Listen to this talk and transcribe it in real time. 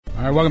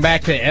All right, welcome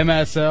back to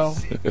MSL.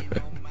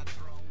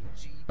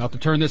 About to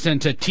turn this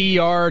into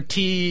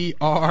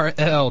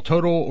TRTRL,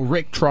 Total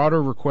Rick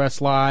Trotter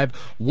Request Live.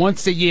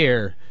 Once a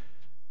year,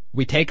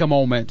 we take a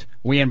moment.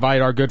 We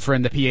invite our good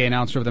friend, the PA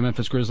announcer of the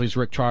Memphis Grizzlies,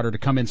 Rick Trotter, to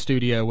come in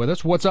studio with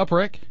us. What's up,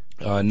 Rick?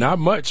 Not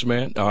much,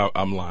 man.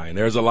 I'm lying.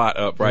 There's a lot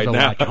up right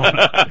now.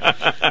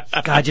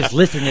 God, just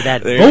listen to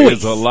that voice. There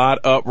is a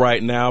lot up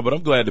right now, but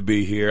I'm glad to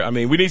be here. I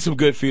mean, we need some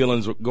good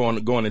feelings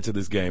going into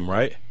this game,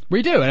 right?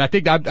 We do, and I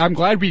think I'm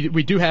glad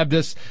we do have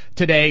this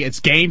today.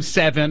 It's Game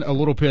 7 a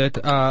little bit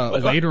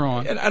later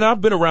on. And I've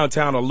been around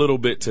town a little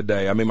bit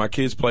today. I mean, my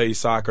kids play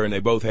soccer, and they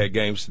both had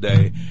games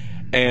today.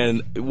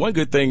 And one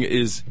good thing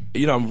is,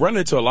 I'm running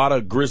into a lot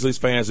of Grizzlies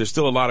fans. There's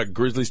still a lot of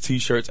Grizzlies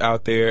T-shirts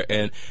out there,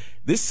 and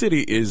this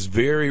city is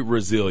very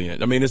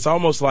resilient. I mean, it's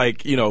almost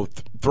like,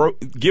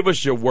 give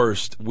us your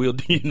worst. We'll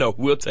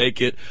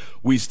take it.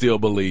 We still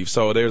believe.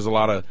 So there's a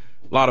lot of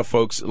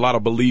folks, a lot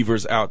of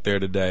believers out there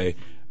today.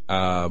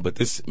 But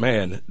this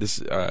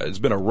it's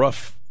been a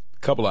rough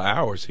couple of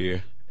hours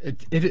here.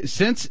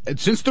 Since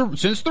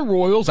the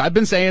Royals, I've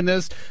been saying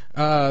this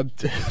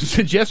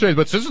since yesterday,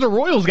 but since the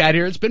Royals got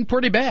here, it's been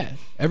pretty bad.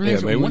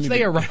 Everything's once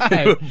they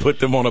arrive, put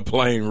them on a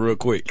plane real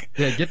quick.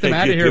 Yeah, get them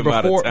out of here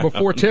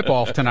before tip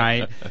off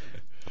tonight.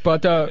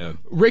 But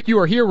Rick, you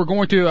are here. We're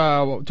going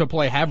to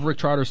play Have Rick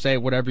Trotter Say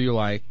Whatever You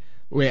Like,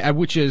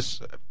 which is.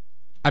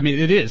 I mean,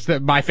 it is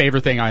my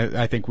favorite thing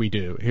I think we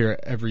do here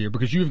every year,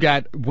 because you've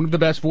got one of the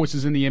best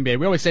voices in the NBA.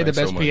 We always say the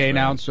best PA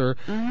announcer.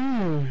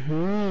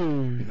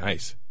 Mm-hmm.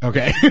 Nice.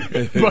 Okay.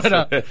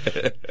 But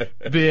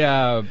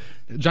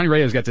Johnny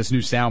Rayo's got this new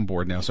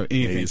soundboard now, so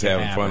anything he's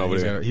having fun over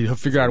there. He'll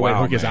figure out a way to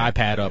hook his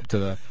iPad up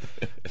to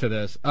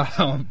this.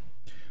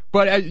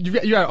 But you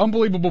got an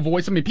unbelievable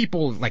voice. I mean,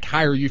 people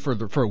hire you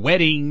for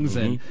weddings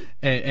and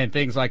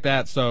things like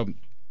that. So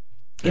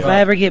if I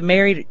ever get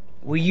married,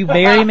 will you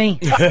marry me?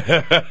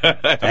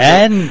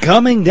 And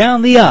coming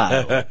down the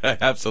aisle.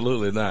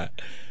 Absolutely not.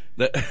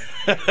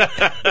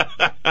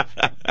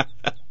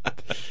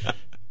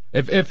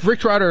 If Rick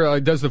Trotter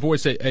does the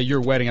voice at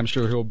your wedding, I'm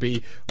sure he'll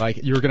be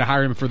you're going to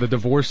hire him for the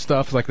divorce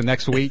stuff the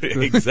next week.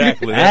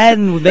 Exactly.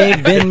 And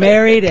they've been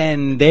married,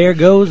 and there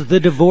goes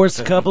the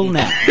divorced couple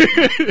now.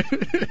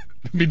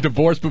 Be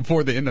divorced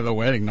before the end of the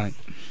wedding night.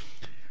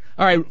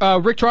 All right,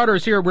 Rick Trotter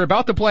is here. We're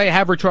about to play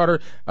Have Rick Trotter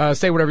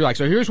Say Whatever You Like.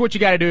 So here's what you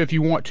got to do if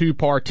you want to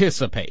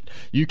participate.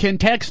 You can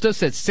text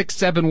us at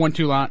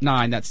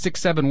 67129. That's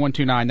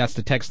 67129. That's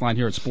the text line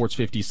here at Sports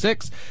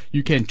 56.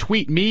 You can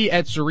tweet me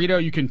at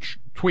Cerrito. You can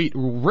tweet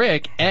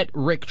Rick at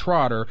Rick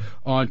Trotter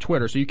on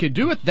Twitter. So you can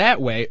do it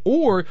that way,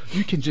 or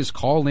you can just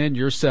call in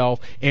yourself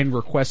and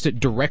request it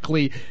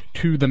directly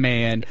to the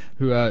man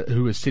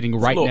who is sitting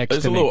right next to me.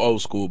 It's a little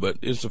old school, but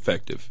it's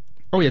effective.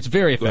 Oh, yeah, it's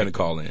very effective. Go ahead and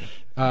call in.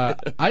 I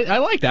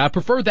like that. I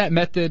prefer that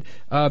method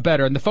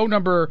better. And the phone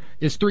number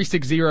is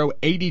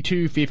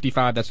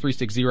 360-8255. That's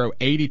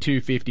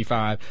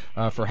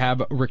 360-8255 for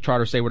Have Rick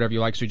Trotter Say Whatever You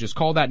Like. So you just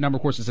call that number.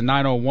 Of course, it's a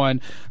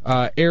 901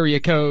 area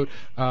code,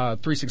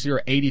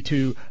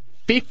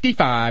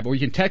 360-8255. Or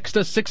you can text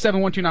us,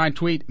 67129,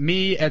 tweet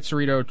me at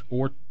Cerrito,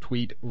 or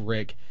tweet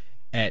Rick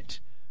at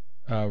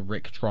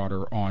Rick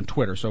Trotter on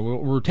Twitter. So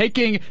we're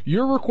taking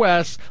your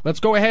requests. Let's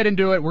go ahead and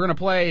do it. We're going to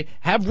play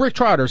Have Rick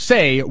Trotter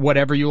Say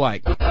Whatever You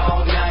Like.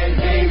 All night,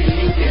 baby,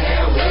 you can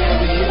have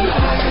whatever you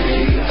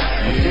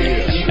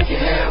like. You can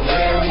have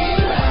whatever you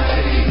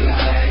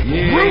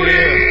like.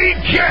 Rudy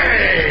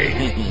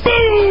K!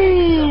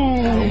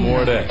 Boom! No more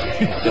of that.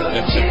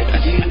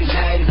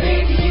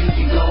 Baby, you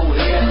can go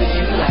wherever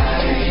you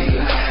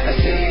like. I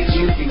said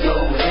you can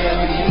go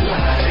wherever you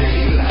like.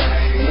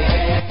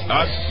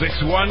 A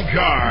 6-1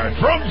 card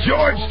from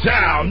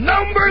Georgetown,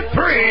 number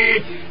 3,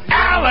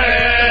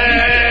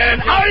 Allen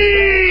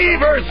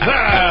Iverson.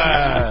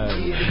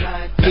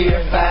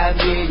 Here, $5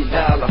 million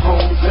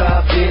home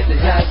drop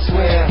business, I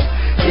swear.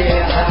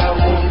 Yeah, I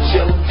want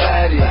your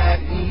body.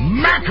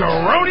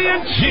 Macaroni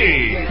and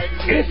cheese.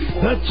 It's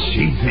the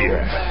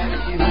cheesier.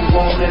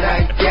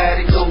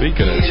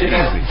 Speaking of cheesy.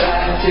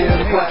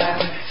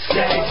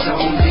 Stacks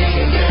on me,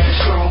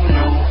 strong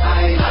no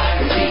ice.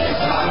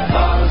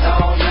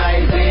 All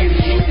night, baby,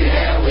 you can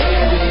have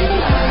whatever you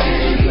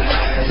like.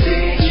 I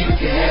said you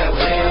can have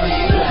whatever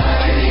you like.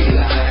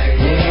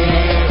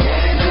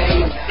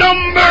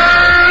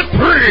 Number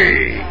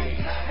 3.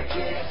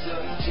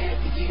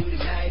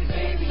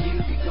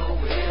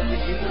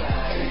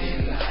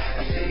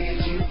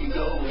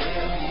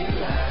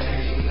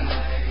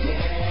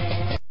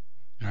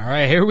 All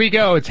right, here we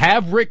go. It's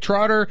Have Rick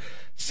Trotter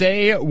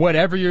Say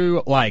Whatever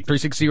You Like.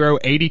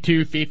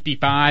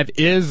 360-8255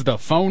 is the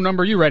phone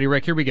number. You ready,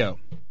 Rick? Here we go.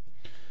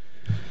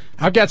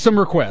 I've got some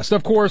requests.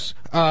 Of course,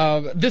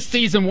 this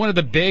season, one of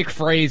the big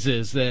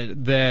phrases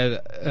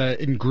that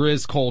in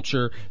Grizz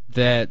culture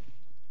that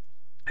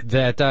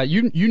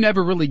you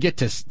never really get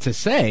to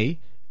say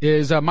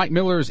is Mike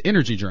Miller's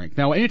energy drink.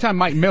 Now, anytime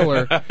Mike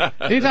Miller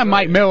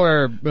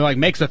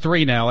makes a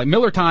three now,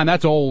 Miller time,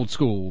 that's old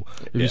school.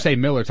 If you say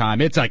Miller time,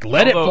 it's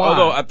let it fly.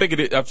 Although I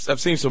think I've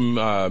seen some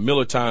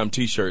Miller time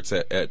T-shirts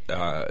at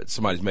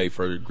somebody's made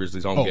for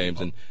Grizzlies home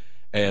games, and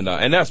And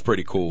that's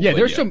pretty cool. Yeah, but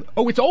there's some.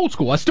 Oh, it's old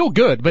school. It's still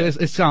good, but it's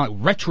kind of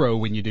like retro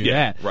when you do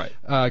Yeah, that. right.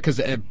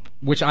 Because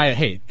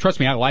trust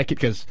me, I like it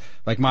because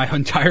like my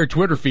entire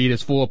Twitter feed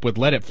is full up with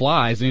 "Let It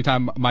Flies"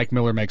 anytime Mike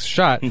Miller makes a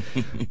shot.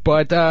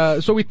 But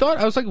so we thought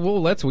I was like,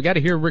 well, we got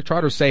to hear Rick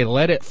Trotter say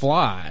 "Let It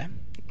Fly."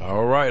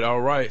 All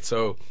right.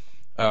 So,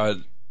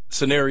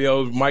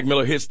 scenario: Mike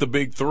Miller hits the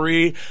big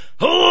three.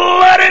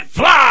 Let it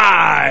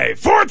fly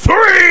for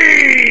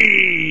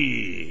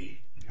 3.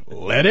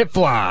 Let it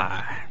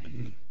fly.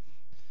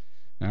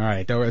 All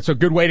right, it's a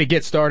good way to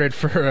get started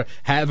for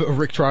have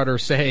Rick Trotter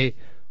say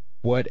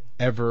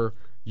whatever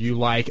you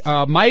like.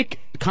 Mike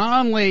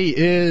Conley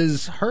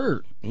is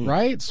hurt,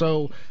 right?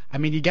 So, I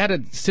mean, you got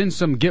to send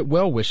some get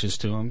well wishes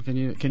to him. Can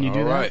you do All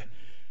that? right.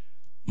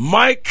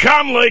 Mike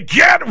Conley,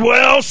 get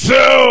well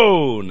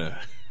soon.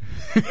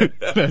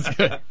 That's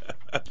good.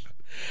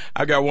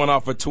 I got one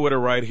off of Twitter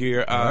right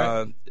here.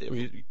 Right.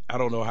 I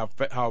don't know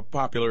how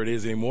popular it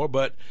is anymore,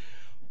 but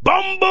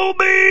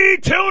Bumblebee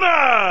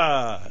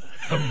Tuna.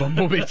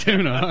 Bumblebee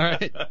Tuna, all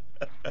right.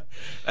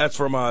 That's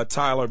from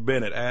Tyler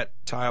Bennett at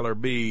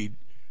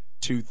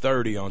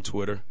TylerB230 on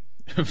Twitter.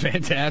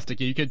 Fantastic.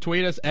 You can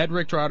tweet us at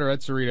Rick Trotter at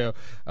Cerrito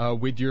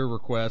with your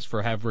request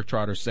for have Rick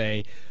Trotter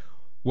say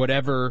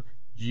whatever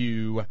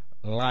you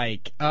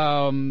like.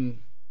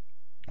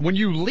 When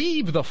you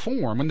leave the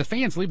form, when the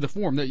fans leave the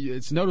form,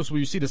 it's noticeable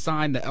you see the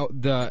sign,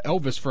 the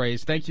Elvis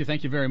phrase, thank you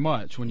very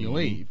much, when you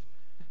leave.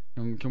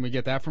 Can we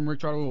get that from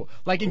Rick Trotter?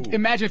 Like,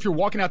 imagine if you're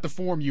walking out the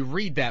form, you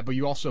read that, but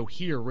you also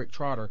hear Rick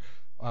Trotter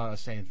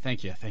saying,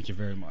 thank you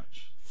very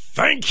much.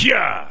 Thank you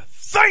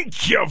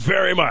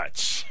very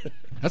much.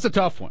 That's a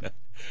tough one.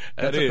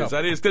 That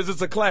is, because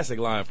it's a classic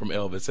line from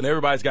Elvis, and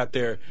everybody's got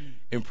their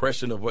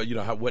impression of what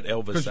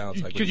Elvis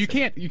sounds like. Because you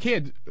can't.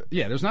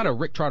 Yeah, there's not a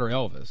Rick Trotter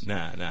Elvis.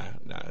 Nah.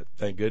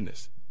 Thank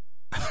goodness.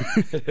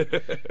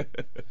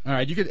 All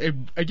right,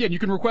 you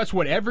can request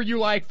whatever you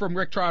like from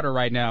Rick Trotter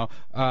right now.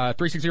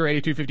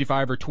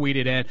 360-8255 or tweet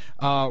it in.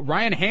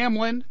 Ryan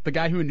Hamlin, the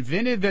guy who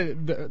invented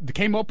the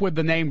came up with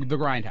the name The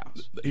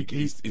Grindhouse.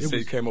 He said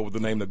he came up with the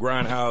name The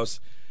Grindhouse.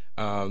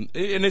 And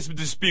it's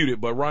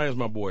disputed, but Ryan's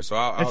my boy,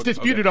 so it's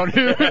disputed on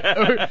who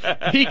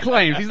he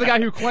claims. He's the guy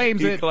who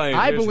claims it.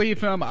 I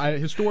believe him.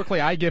 Historically,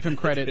 I give him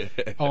credit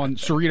on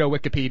Cerrito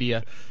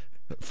Wikipedia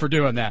for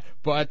doing that,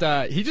 but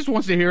he just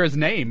wants to hear his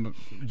name.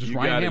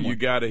 Ryan Hamlin. You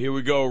got it. Here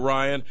we go,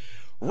 Ryan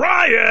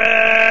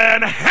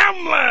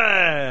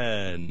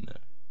Hamlin.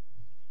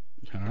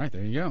 All right,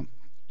 there you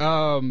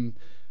go.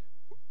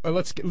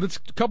 Let's a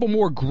couple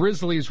more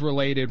Grizzlies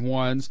related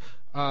ones.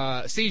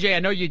 CJ, I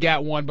know you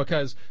got one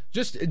because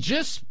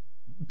just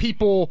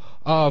people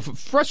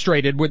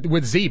frustrated with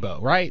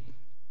Zebo, right?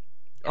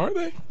 Are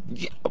they?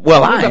 Yeah,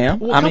 well, I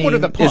am. I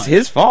mean, it's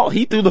his fault.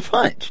 He threw the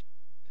punch.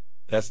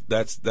 That's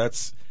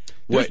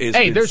what is.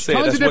 Hey, there's said.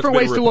 tons That's of different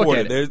ways to look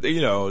at it.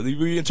 There's,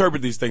 we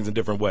interpret these things in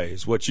different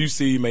ways. What you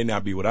see may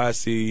not be what I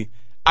see.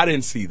 I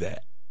didn't see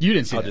that. You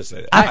didn't see I'll that. just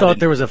say that. I thought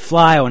there was a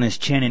fly on his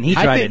chin, and he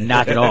tried to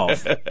knock it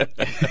off.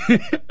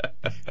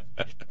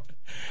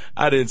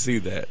 I didn't see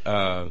that.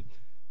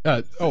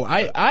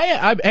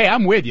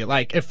 I'm with you.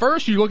 Like at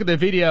first, you look at the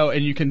video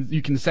and you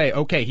can say,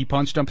 okay, he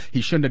punched him.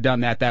 He shouldn't have done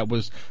that. That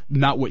was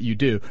not what you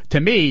do. To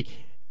me,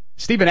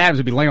 Steven Adams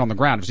would be laying on the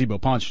ground if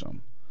Zebo punched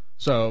him.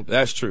 So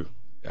that's true.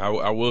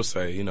 I will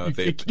say,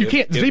 if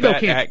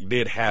that act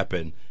did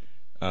happen,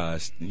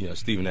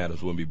 Steven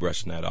Adams wouldn't be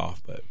brushing that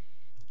off. But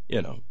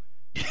All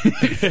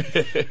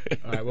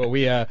right. Well,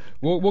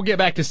 we'll get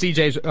back to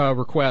CJ's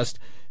request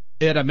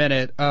in a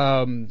minute.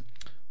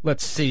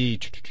 Let's see.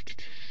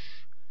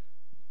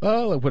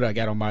 Oh, what I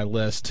got on my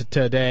list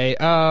today.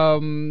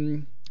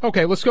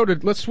 Okay, let's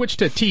switch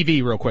to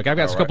TV real quick. I've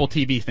got a couple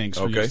TV things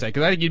for you to say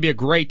because I think you'd be a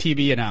great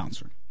TV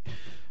announcer.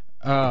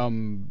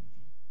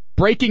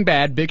 Breaking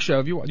Bad, big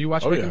show. Do you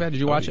watch Breaking Bad? Did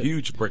you watch it?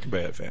 Huge Breaking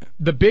Bad fan.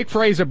 The big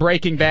phrase of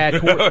Breaking Bad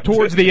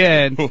towards the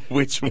end.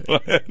 Which one?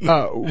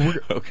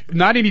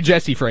 Not any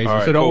Jesse phrases,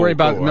 right, so don't worry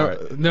about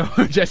no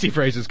Jesse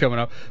phrases coming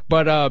up.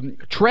 But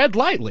tread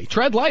lightly.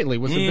 Tread lightly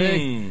was the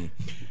big.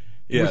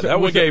 Yeah, that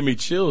one gave me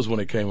chills when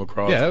it came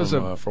across. Yeah, that was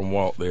from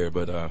Walt there,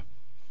 but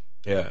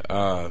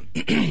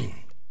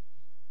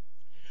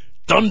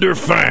Thunder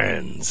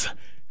fans,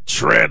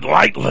 tread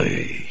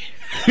lightly.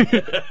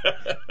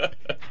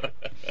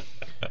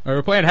 All right,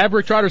 we're playing Have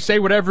Rick Trotter say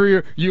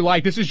whatever you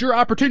like. This is your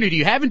opportunity.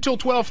 You have until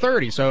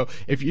 12:30. So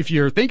if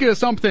you're thinking of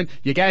something,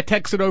 you got to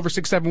text it over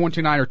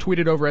 67129 or tweet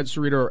it over at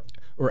Cerrito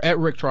or at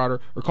Rick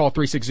Trotter or call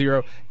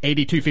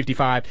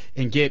 360-8255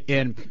 and get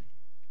in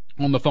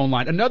on the phone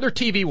line. Another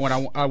TV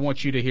one I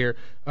want you to hear,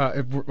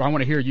 I want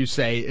to hear you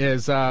say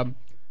is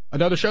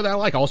another show that I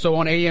like, also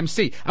on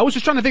AMC. I was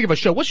just trying to think of a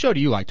show. What show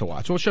do you like to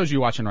watch? What shows are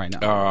you watching right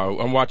now?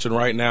 I'm watching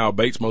right now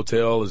Bates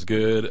Motel is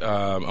good.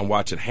 I'm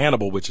watching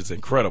Hannibal, which is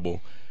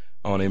incredible,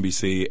 on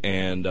NBC.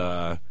 And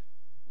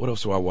what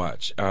else do I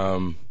watch?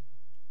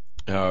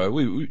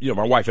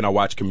 My wife and I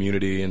watch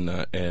Community and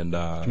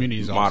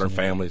Community's Modern awesome,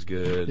 Family's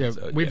good. Yeah,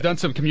 So, we've done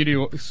some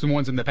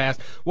ones in the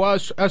past. Well,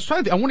 I was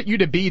trying to. I wanted you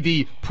to be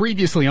the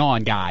previously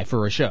on guy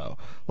for a show,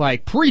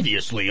 like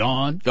previously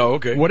on. Oh,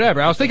 okay.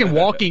 Whatever. I was thinking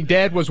Walking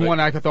Dead was one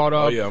I thought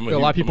of. Oh yeah, a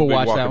lot of people I'm a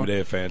watch big that Walking one.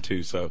 Dead fan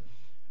too. So,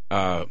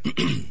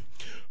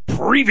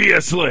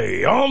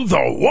 Previously on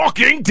The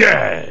Walking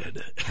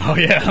Dead. Oh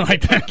yeah, I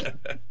like that.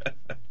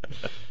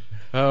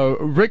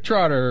 Rick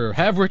Trotter,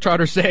 have Rick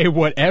Trotter say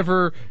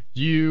whatever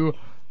you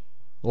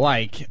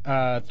like.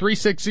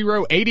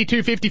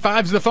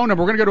 360-8255 is the phone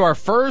number. We're going to go to our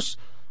first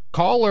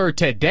caller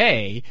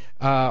today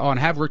on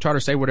Have Rick Trotter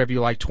Say Whatever You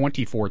Like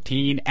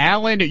 2014.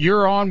 Alan,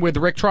 you're on with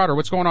Rick Trotter.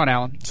 What's going on,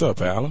 Alan? what's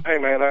up, Alan? Hey,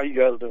 man, how you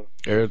guys doing?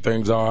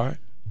 Everything's all right.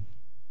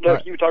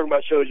 Look, you were talking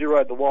about shows. You're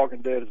right. The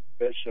Walking Dead is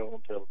the best show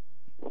on television.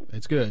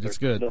 It's good. It's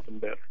There's good. nothing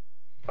better.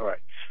 All right.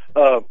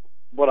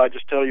 What I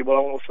just tell you what I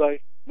want to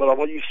say? What I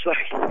want you to say?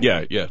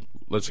 Yeah.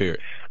 Let's hear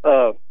it.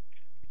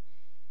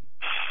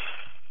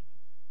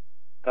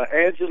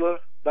 Angela,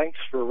 thanks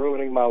for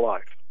ruining my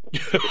life.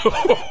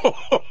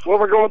 Well,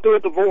 we're going through a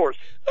divorce.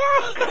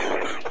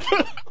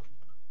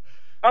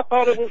 I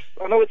thought it was.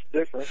 I know it's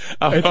different.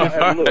 All And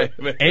look, right,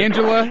 man.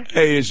 Angela,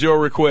 Hey, it's your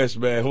request,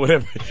 man.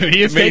 Whatever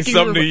He is it means taking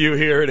something your- to you,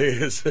 here it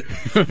is.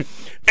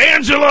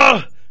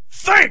 Angela,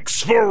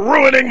 thanks for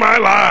ruining my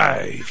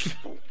life.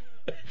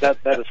 that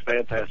is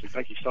fantastic.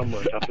 Thank you so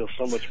much. I feel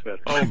so much better.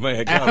 Oh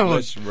man, God Alan,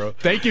 bless you, bro.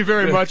 thank you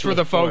very much for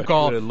the phone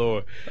call. Good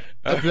Lord.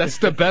 That's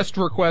the best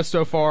request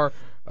so far,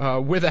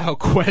 without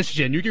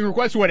question. You can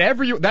request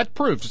whatever you. That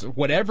proves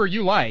whatever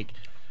you like.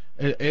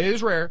 It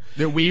is rare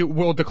that we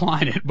will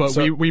decline it, but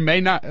So- we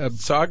may not.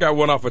 So I got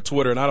one off of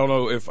Twitter, and I don't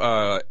know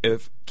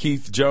if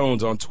Keith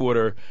Jones on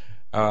Twitter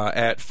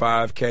at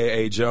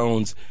 5KA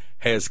Jones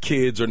has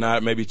kids or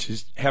not. Maybe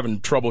she's having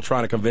trouble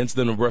trying to convince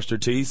them to brush their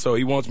teeth. So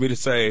he wants me to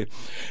say,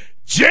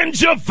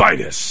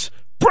 Gingivitis,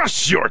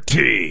 brush your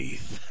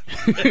teeth.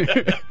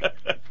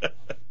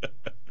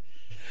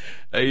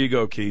 there you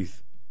go,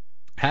 Keith.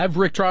 Have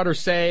Rick Trotter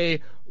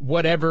say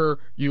whatever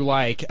you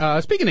like.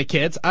 Speaking of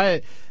kids,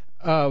 I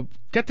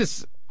got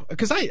this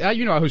because I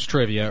host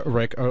trivia,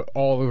 Rick,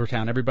 all over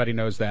town. Everybody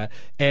knows that.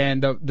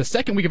 And the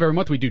second week of every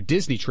month we do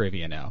Disney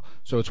trivia now.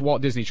 So it's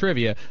Walt Disney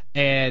trivia,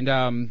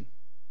 and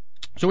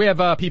so we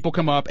have people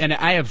come up, and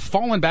I have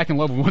fallen back in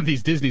love with one of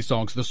these Disney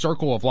songs, "The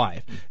Circle of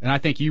Life," and I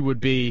think you would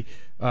be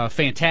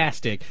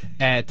fantastic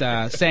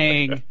at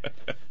saying.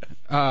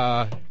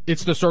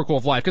 It's the circle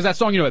of life, because that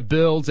song, it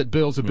builds, and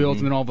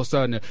then all of a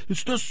sudden,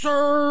 it's the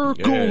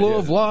circle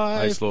of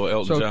life. Nice little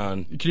Elton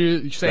John Can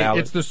you say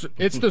ballad.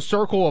 it's the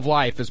circle of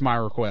life? Is my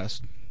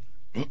request.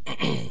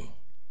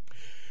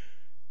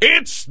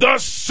 It's the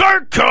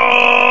circle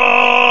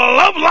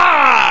of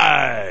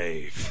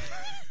life.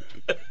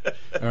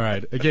 All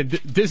right. Again,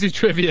 Disney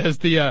trivia is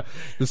the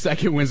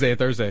second Wednesday and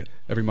Thursday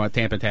every month.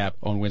 Tampa Tap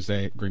on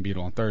Wednesday, Green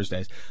Beetle on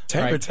Thursdays.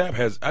 Tampa Right. Tap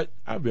has.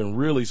 I've been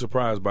really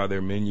surprised by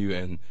their menu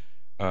and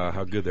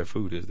how good their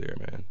food is there,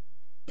 man.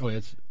 Oh,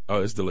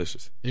 It's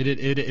delicious. it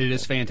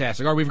is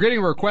fantastic. All right, we've getting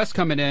a request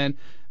coming in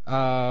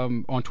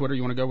on Twitter.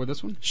 You want to go with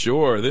this one?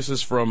 Sure. This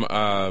is from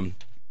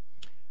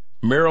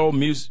Meryl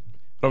Mus.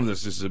 I don't know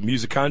if this is a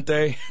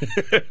Musicante,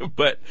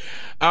 but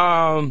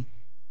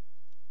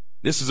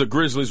this is a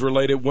Grizzlies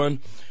related one.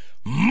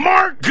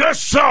 Marc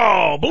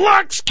Gasol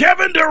blocks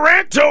Kevin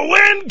Durant to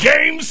win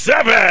Game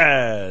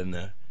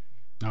 7.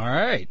 All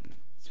right.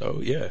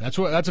 So yeah, That's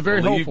a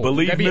very hopeful.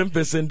 Believe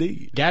Memphis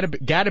indeed.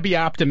 Gotta be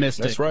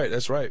optimistic.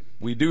 That's right.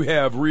 We do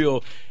have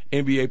real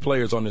NBA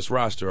players on this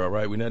roster. All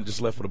right, we're not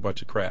just left with a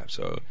bunch of crap.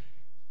 So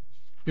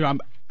I'm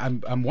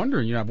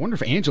wondering. I wonder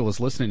if Angela's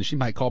listening. She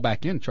might call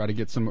back in, try to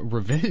get some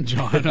revenge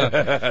on.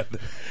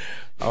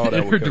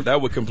 that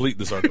would complete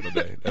the circle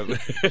today.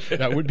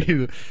 That would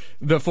be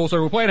the full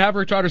circle. We're playing Have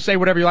Rick Trotter Say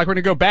Whatever You Like. We're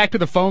going to go back to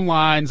the phone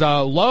lines.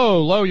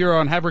 Low, you're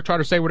on Have Rick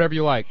Trotter Say Whatever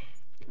You Like.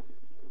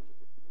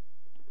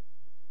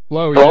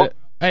 Low, Hello?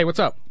 hey, what's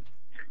up?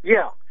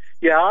 Yeah.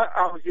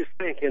 I was just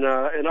thinking,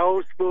 an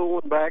old school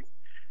one back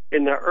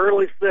in the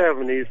early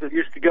 70s that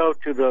used to go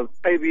to the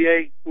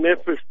ABA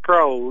Memphis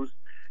Pros,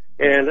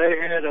 and they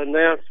had an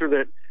announcer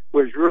that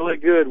was really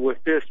good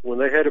with this one.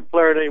 They had a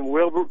player named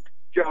Wilbert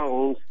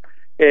Jones,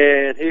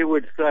 and he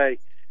would say,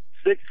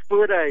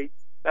 6'8"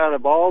 out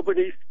of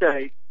Albany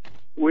State,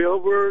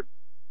 Wilbert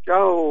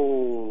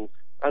Jones.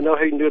 I know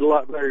he can do it a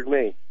lot better than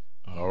me.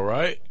 All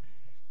right.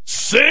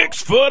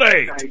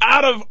 6'8"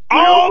 out of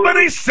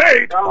Albany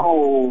State.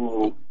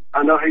 Oh,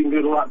 I know he can do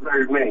it a lot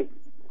better than me.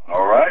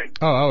 All right.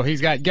 Oh, you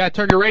got to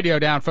turn your radio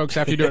down, folks,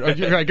 after you do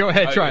it. Go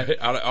ahead, try it.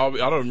 I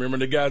don't remember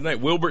the guy's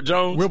name. Wilbert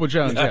Jones. Wilbur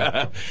Jones,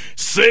 yeah.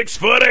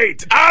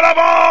 6'8" out of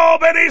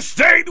Albany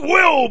State,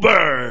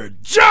 Wilbur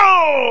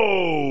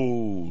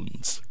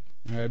Jones.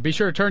 Be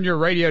sure to turn your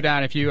radio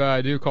down if you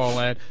do call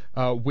in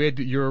with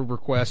your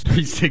request,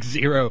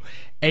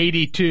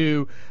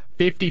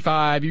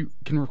 360-8255. You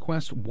can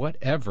request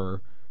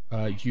whatever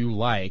you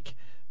like.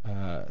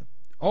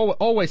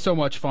 Always so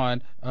much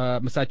fun.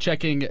 Besides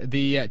checking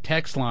the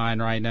text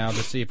line right now to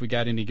see if we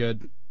got any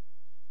good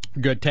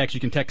Good text. You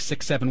can text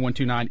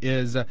 67129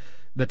 is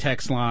the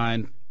text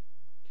line.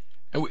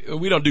 And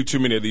we don't do too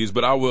many of these,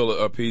 but I will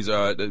appease.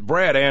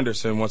 Brad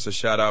Anderson wants a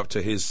shout out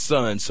to his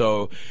son.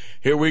 So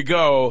here we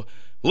go.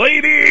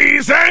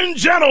 Ladies and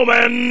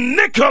gentlemen,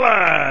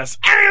 Nicholas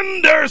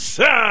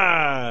Anderson.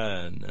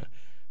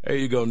 There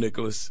you go,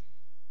 Nicholas.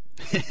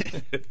 All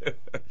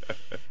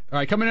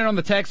right, coming in on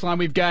the text line,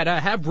 we've got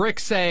have Rick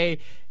say,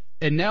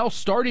 and now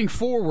starting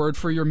forward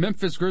for your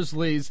Memphis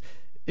Grizzlies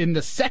in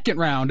the second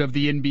round of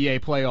the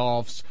NBA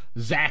playoffs,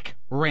 Zach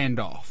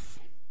Randolph.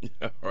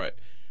 All right.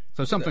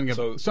 So something like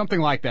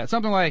that.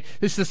 Something like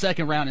this is the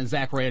second round and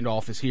Zach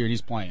Randolph is here and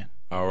he's playing.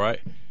 All right.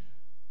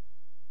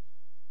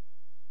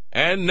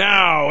 And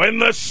now, in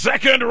the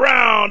second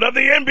round of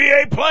the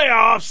NBA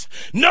playoffs,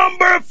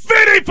 number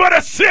 50 for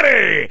the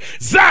city,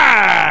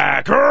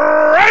 Zach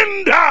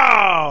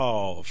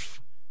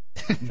Randolph.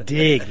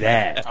 Dig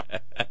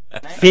that.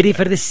 50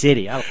 for the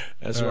city.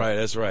 That's right.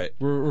 That's right.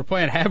 We're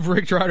playing Have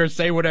Rick Trotter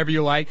Say Whatever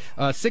You Like.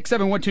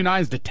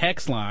 67129 is the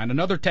text line.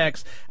 Another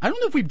text. I don't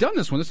know if we've done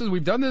this one.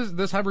 We've done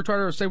this Have Rick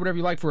Trotter Say Whatever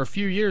You Like for a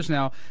few years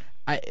now.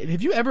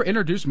 Have you ever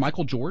introduced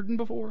Michael Jordan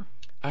before?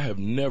 I have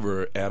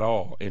never at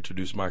all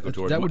introduced Michael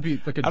Jordan. That would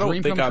be like a dream. I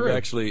don't think I've true.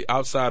 actually,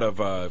 outside of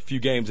a few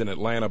games in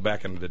Atlanta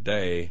back in the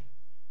day,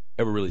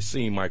 ever really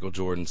seen Michael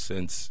Jordan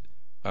since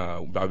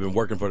I've been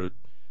working for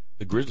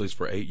the Grizzlies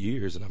for 8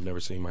 years, and I've never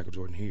seen Michael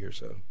Jordan here.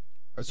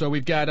 So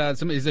we've got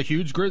he's a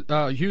huge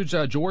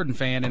Jordan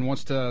fan and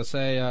wants to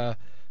say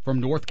from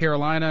North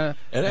Carolina.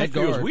 And that Edgar.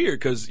 feels weird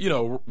because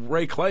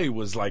Ray Clay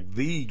was like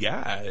the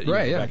guy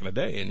back in the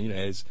day, and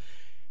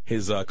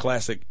his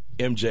classic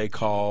MJ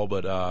call,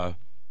 but.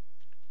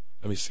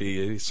 Let me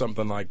see,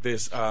 something like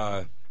this.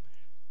 At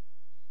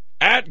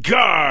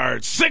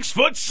guard,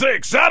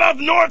 6'6", out of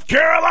North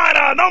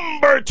Carolina,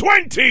 number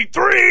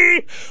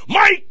 23,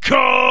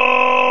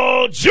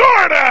 Michael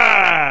Jordan.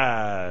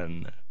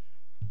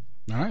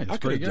 All right, that's I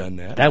could have done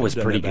that. That was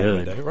pretty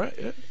good. Day,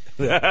 right?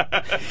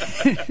 Yeah.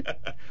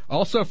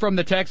 Also from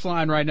the text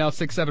line right now,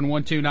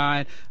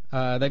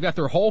 67129, they've got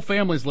their whole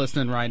families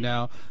listening right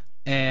now,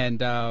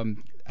 and I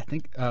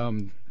think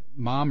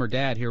Mom or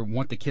Dad here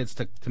want the kids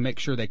to make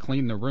sure they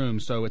clean the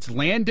room. So it's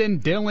Landon,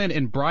 Dylan,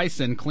 and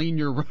Bryson, clean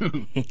your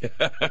room.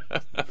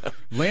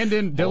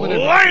 Landon,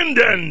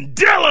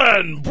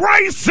 Dylan,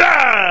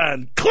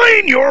 Bryson,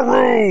 clean your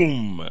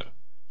room.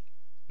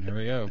 There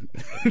we go.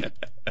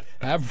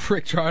 Have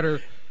Rick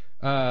Trotter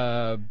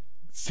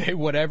say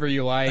whatever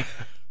you like.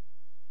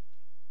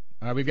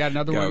 We've got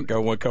another one.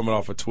 Got one coming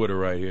off of Twitter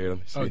right here. Let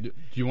me see. Oh, do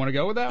you want to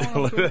go with that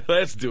one?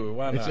 Let's do it.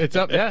 Why not? It's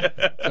up. Yeah,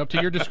 it's up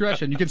to your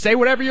discretion. You can say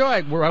whatever you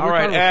like. All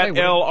right, at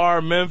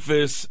LR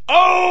Memphis.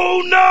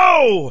 Oh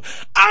no!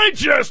 I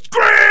just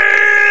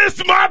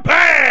grazed my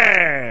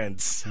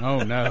pants. Oh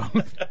no!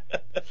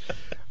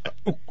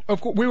 Of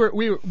course, we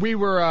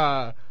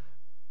were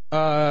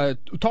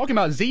talking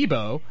about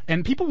Zebo,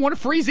 and people want a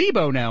free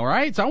Zebo now,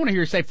 right? So I want to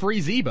hear you say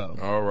free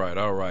Zebo. All right.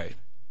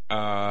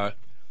 Let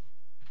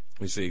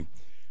me see.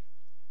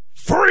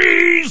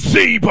 Free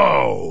Zebo.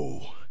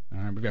 All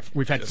right,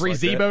 we've had free like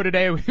Zebo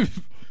today.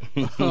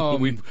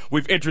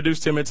 We've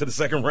introduced him into the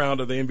second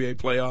round of the NBA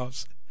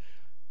playoffs.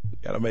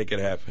 Got to make it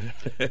happen.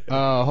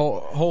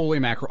 Holy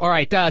mackerel! All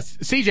right,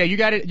 CJ, you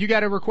got it. You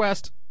got a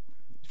request.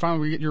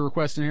 Finally, we get your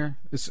request in here.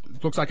 This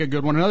looks like a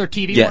good one. Another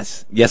TD.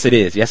 Yes, it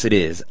is. Yes, it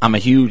is. I'm a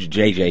huge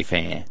JJ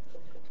fan.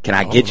 Can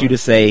I get you to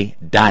say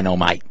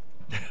Dynamite?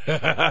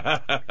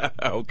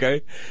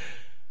 Okay.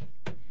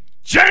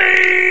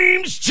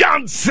 James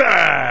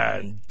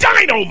Johnson,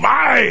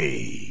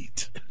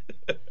 Dynamite.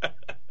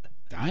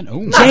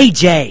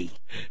 JJ.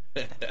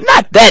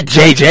 Not that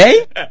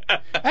JJ.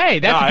 Hey,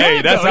 that's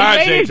good. That's though. our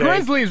He made JJ.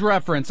 Grizzlies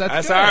reference.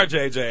 That's good. our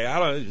JJ. I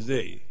don't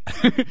see.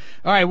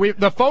 All right,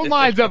 the phone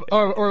lines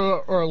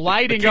are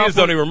lighting up. Kids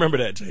don't even remember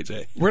that,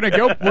 JJ. We're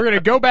gonna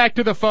go back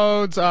to the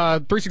phones.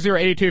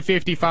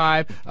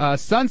 360-8255.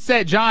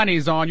 Sunset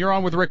Johnny's on. You're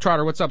on with Rick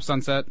Trotter. What's up,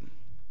 Sunset?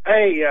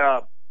 Hey,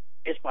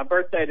 it's my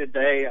birthday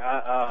today.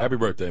 Happy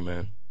birthday,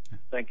 man.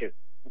 Thank you.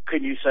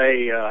 Could you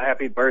say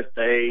happy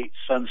birthday,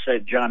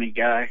 Sunset Johnny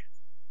guy?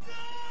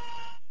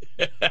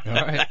 All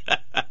right.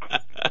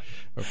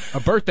 A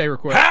birthday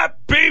request.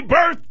 Happy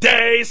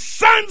birthday,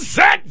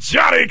 Sunset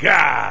Johnny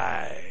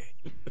guy.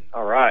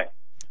 All right.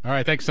 All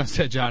right, thanks,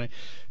 Sunset Johnny.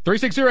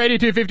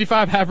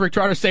 360-8255. Have Rick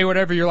Trotter say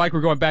whatever you like.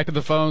 We're going back to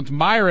the phones.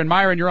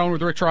 Myron, you're on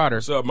with Rick Trotter.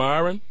 What's up,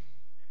 Myron?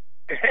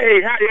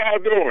 Hey, how y'all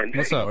doing?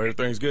 What's up? Oh,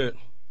 everything's good.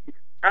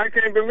 I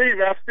can't believe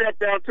I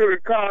stepped out to the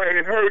car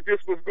and heard this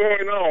was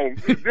going on.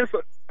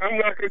 I'm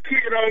like a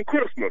kid on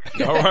Christmas.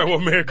 All right, well,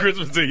 Merry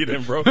Christmas to you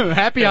then, bro.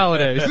 Happy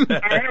holidays. I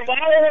have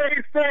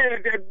always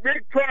said that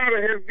Rick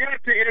Trotter has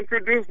got to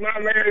introduce my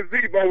man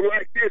Zebo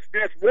like this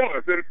just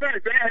once. In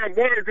fact, I have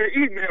wanted to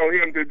email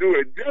him to do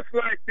it just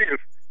like this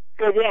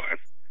for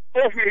once.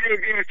 Hopefully he'll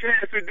get a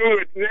chance to do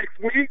it next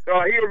week,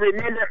 or he'll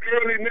remember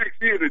early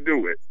next year to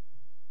do it.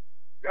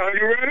 Are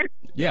you ready?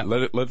 Yeah.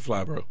 Let it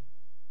fly, bro.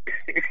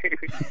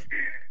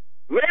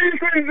 Ladies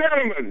and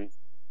gentlemen,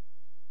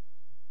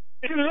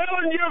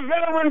 11-year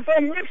veteran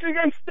from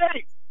Michigan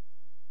State,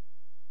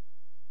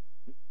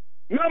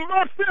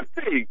 Number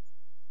 50.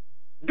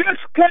 This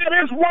cat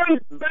is one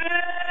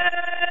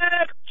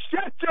bad.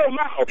 Shut your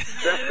mouth.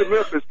 That's the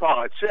Memphis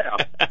part.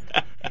 Shout.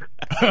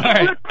 All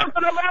right. We're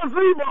talking about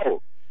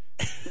Zebo.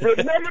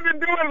 Remember to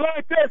do it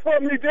like that for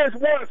me just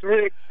once,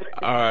 Rick.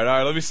 All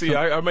right. Let me see.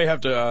 I may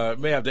have to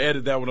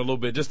edit that one a little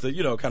bit just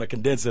to kind of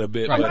condense it a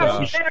bit. Right.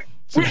 But,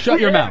 So shut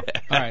your mouth.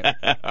 All right.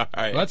 all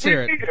right. Let's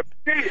hear it.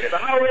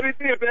 I already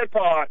did that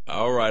part.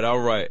 All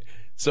right.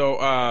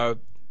 So,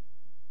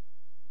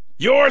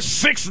 Your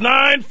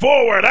 6'9"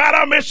 forward out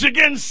of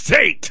Michigan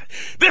State.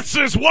 This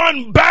is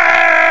one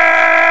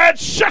bad.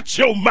 Shut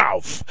your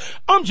mouth.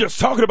 I'm just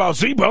talking about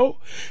Zebo.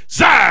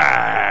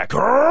 Zach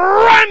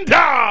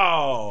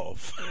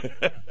Randolph.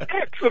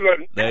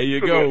 Excellent. there you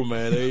go,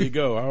 man. There you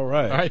go. All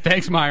right. All right.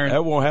 Thanks, Myron.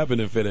 That won't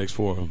happen in FedEx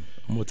Forum.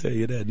 I'm going to tell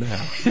you that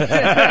now.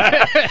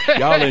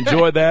 Y'all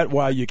enjoy that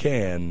while you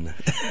can.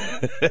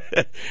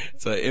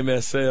 It's a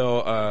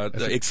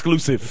MSL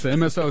exclusive. It's an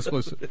MSO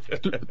exclusive.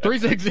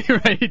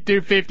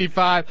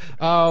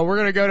 360-8255. We're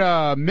going to go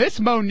to Miss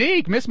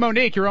Monique. Miss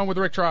Monique, you're on with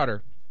Rick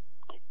Trotter.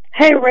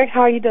 Hey, Rick,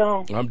 how you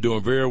doing? I'm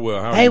doing very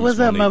well. How are Hey, you, what's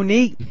Miss up,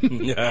 Monique?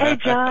 Hey,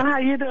 John, how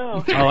you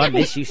doing? Oh, I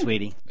miss you,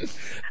 sweetie.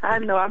 I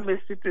know, I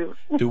missed you too.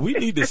 Do we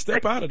need to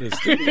step out of the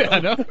studio? I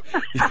know.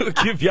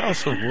 Give y'all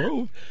some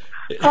room.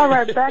 All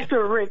right, back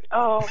to Rick.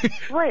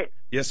 Rick,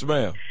 Yes,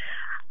 ma'am.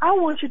 I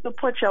want you to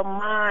put your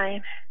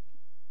mind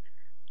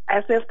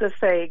as if to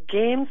say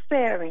Game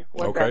 7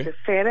 was Okay. at the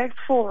FedEx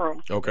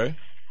Forum, Okay.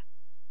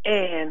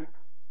 and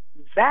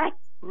Zach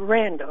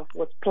Randolph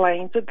was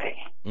playing today,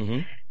 Mm-hmm.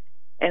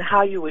 and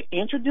how you would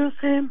introduce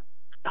him,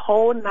 the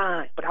whole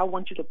nine. But I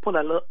want you to put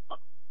a little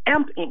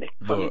amp in it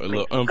for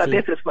me, because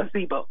this is for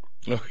Zebo.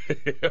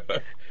 Okay.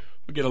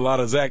 We get a lot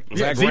of Zach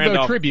Zebo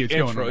Randolph tributes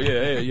going intro. on.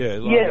 Yeah. A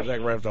lot of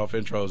Zach Randolph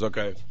intros.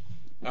 Okay.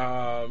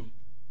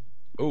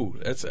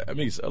 It's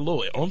a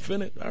little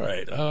infinite. All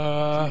right.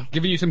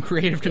 Giving you some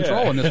creative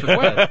control in this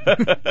request.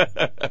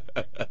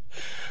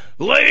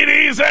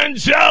 Ladies and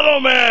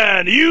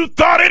gentlemen, you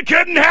thought it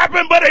couldn't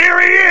happen, but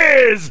here he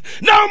is,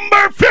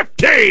 number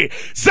 50,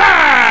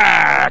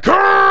 Zach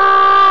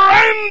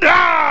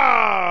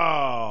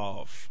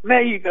Randolph.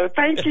 There you go.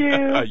 Thank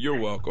you. You're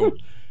welcome.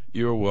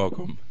 You're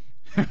welcome.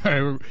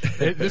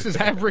 This is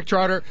Have Rick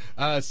Trotter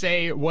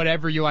say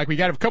whatever you like. We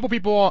got a couple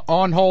people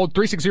on hold.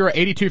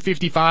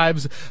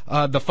 360-8255's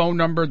the phone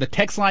number. The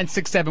text line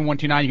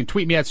 67129. You can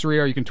tweet me at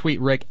Cerrito. You can tweet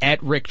Rick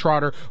at Rick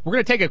Trotter. We're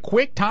going to take a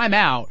quick time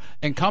out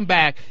and come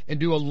back and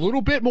do a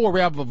little bit more.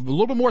 We have a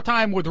little bit more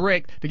time with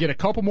Rick to get a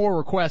couple more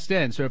requests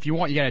in. So if you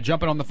want, you got to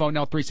jump in on the phone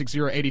now,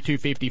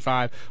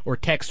 360-8255, or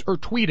text or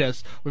tweet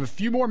us. We have a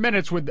few more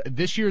minutes with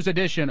this year's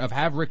edition of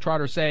Have Rick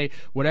Trotter say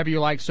whatever you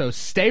like. So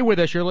stay with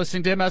us. You're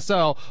listening to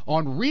MSL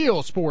on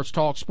Real Sports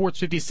Talk, Sports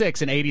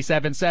 56 and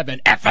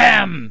 87.7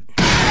 FM.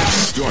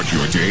 Start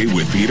your day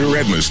with Peter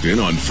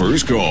Edmiston on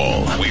First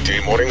Call.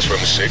 Weekday mornings from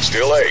 6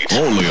 till 8.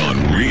 Only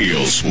on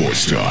Real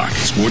Sports Talk,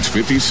 Sports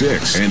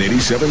 56 and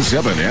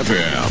 87.7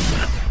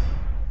 FM.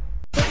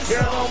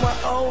 Girl, on my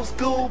old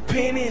school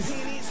pennies.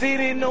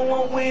 City, no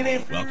one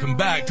winning. Welcome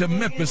back to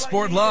Memphis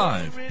Sport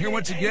Live. Here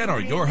once again are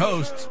your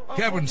hosts,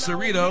 Kevin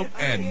Cerrito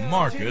and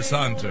Marcus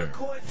Hunter.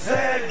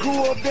 Zach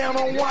grew up down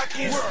on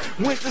Watkins.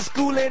 Went to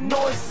school at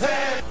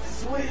Northside.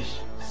 Swish,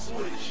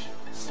 swish,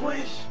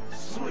 swish,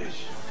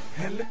 swish.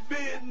 And the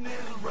business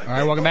right. All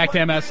right, welcome back to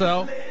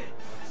MSL.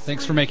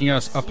 Thanks for making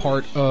us a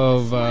part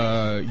of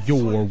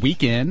your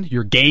weekend,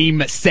 your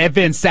Game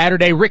 7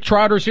 Saturday. Rick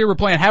Trotter's here. We're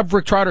playing Have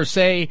Rick Trotter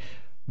say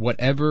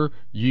whatever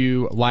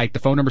you like. The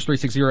phone number is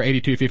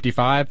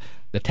 360-8255.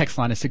 The text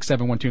line is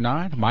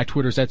 67129. My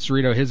Twitter's at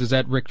Cerrito. His is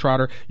at Rick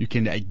Trotter. You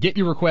can get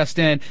your request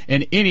in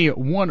any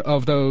one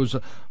of those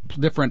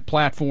different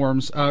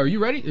platforms. Are you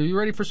ready? Are you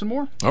ready for some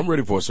more? I'm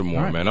ready for some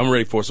more, man. I'm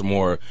ready for some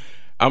more.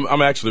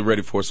 I'm actually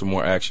ready for some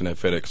more action at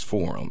FedEx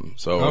Forum.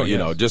 So, you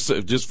know,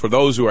 just for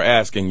those who are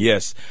asking,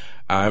 yes,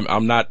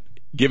 I'm not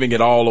giving it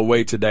all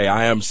away today.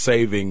 I am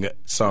saving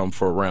some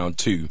for round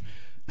 2.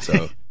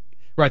 So.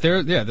 Right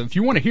there, yeah. If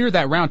you want to hear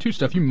that round 2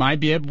 stuff, you might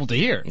be able to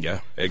hear. Yeah,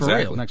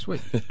 exactly. For real, next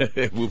week.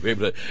 We'll be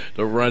able to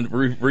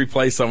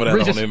replay some of that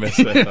on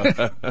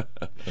MSL.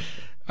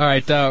 All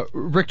right,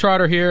 Rick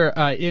Trotter here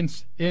in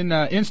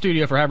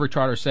studio for Have Rick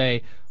Trotter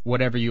say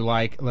whatever you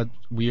like.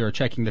 We are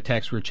checking the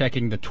text. We're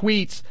checking the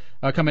tweets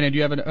coming in. Do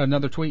you have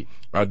another tweet?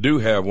 I do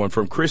have one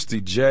from Christy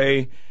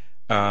J.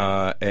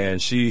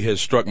 And she has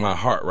struck my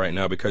heart right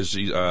now because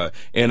she's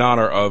in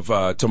honor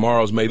of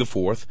tomorrow's May the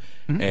 4th.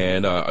 Mm-hmm.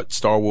 And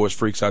Star Wars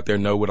freaks out there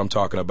know what I'm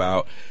talking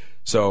about.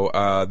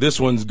 So this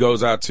one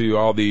goes out to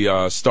all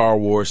the Star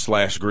Wars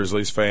 /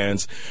 Grizzlies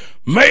fans.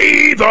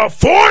 May the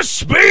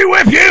Force be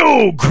with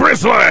you,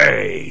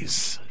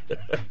 Grizzlies!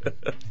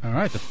 All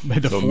right.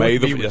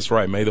 That's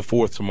right. May the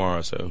 4th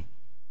tomorrow. So.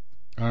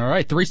 All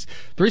right,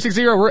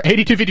 360. We're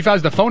 8255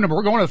 is the phone number.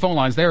 We're going to the phone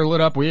lines. They're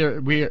lit up.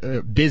 We're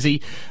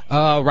busy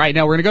right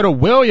now. We're going to go to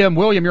William.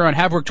 William, you're on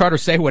Have Rick Trotter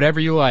say whatever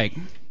you like.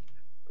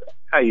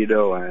 How you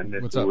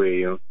doing? What's up,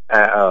 William?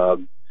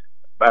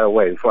 By the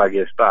way, before I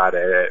get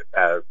started,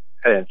 I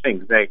didn't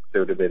think Zach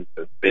should have been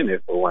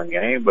suspended for one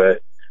game,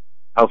 but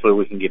hopefully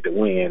we can get the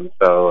win.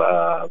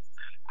 So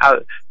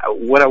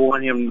what I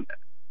want him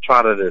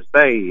Trotter to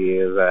say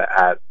is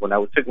when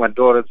I took my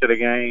daughter to the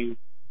game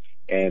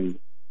and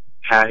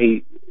how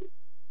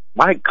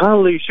Mike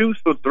Conley shoots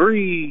for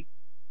three.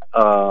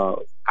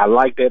 I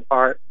like that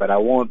part, but I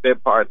want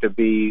that part to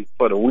be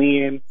for the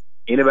win.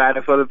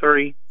 Anybody for the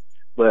three,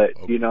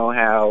 but you know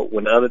how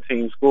when the other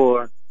team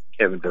score,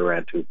 Kevin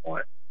Durant 2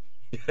 points.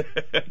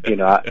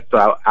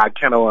 So I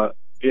kind of want,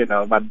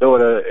 my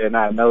daughter and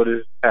I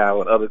noticed how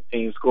when other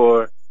teams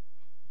score.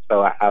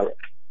 So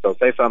so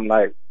say something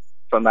like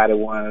somebody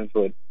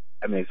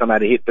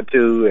hit for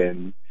two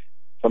and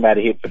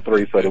somebody hit for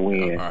three for the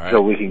win, right.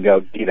 So we can go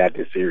get out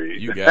this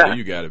series. You got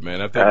it,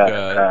 man. I think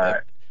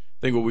I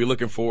think what we're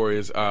looking for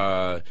is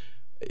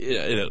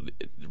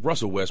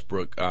Russell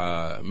Westbrook.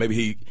 Maybe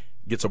he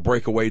gets a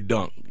breakaway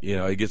dunk.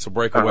 He gets a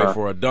breakaway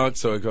for a dunk,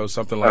 so it goes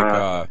something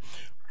like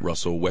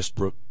Russell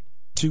Westbrook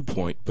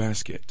 2-point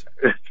basket.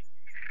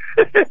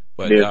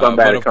 But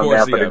of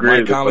course,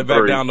 Mike Conley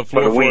back down the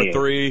floor for a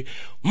three.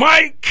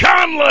 Mike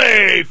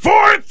Conley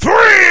for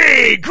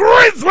three.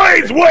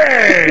 Grizzlies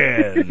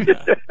win.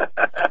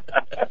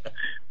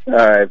 All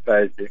right,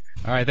 thank you.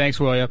 All right, thanks,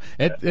 William.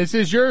 This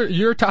is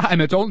your time.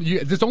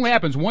 This only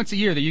happens once a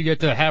year that you get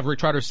to have Rick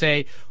Trotter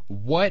say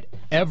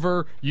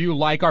whatever you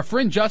like. Our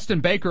friend Justin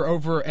Baker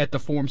over at the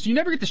Forum. So you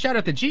never get to shout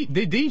out the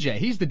DJ.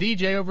 He's the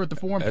DJ over at the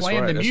Forum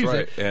playing the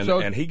music. Right.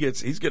 And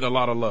he's getting a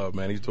lot of love,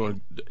 man.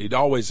 He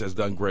always has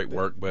done great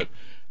work, but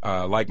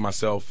like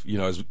myself,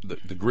 as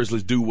the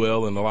Grizzlies do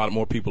well, and a lot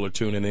more people are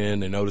tuning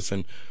in and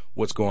noticing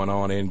what's going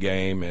on in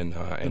game,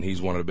 and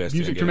he's one of the best.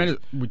 Music tremendous.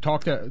 We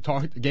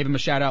gave him a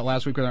shout out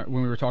last week when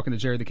we were talking to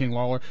Jerry the King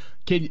Lawler.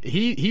 Kid,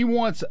 he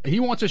wants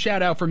a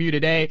shout out from you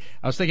today.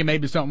 I was thinking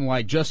maybe something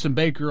like Justin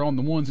Baker on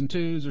the 1s and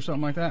 2s or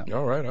something like that.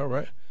 All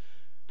right.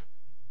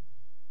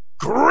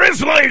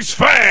 Grizzlies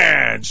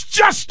fans,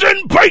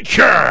 Justin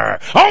Baker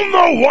on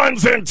the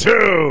 1s and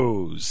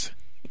 2s.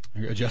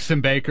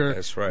 Justin Baker,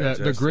 that's right.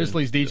 The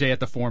Grizzlies DJ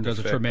at the Forum does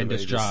a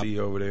tremendous job.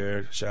 Over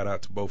there. Shout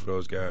out to both of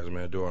those guys,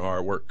 man, doing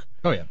hard work.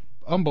 Oh yeah,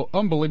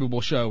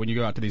 unbelievable show when you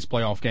go out to these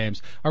playoff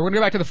games. All right, we're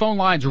gonna go back to the phone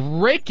lines.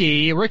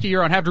 Ricky,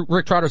 you're on. Have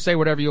Rick Trotter say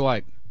whatever you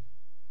like.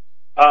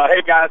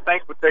 Hey guys,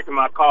 thanks for taking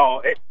my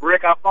call. Hey,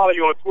 Rick, I follow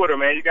you on Twitter,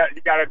 man. You got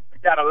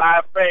a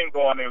live thing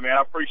going there, man.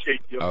 I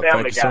appreciate you.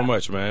 Thank you so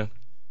much, man.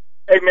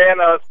 Hey man,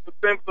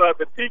 since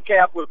the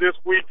TCAP was this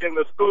week in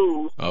the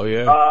schools, oh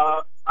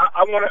yeah.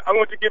 I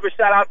want to give a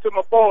shout out to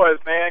my boys,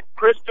 man.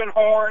 Christian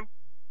Horn,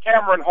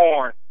 Cameron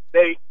Horn.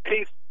 They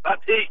piece a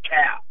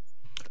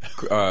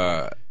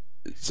TCAP.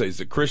 So is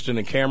it Christian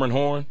and Cameron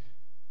Horn?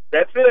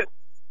 That's it.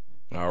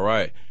 All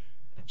right.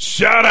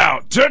 Shout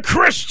out to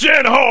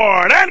Christian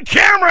Horn and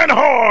Cameron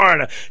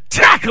Horn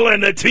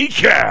tackling the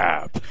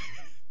TCAP.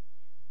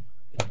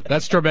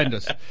 That's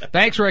tremendous.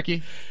 Thanks,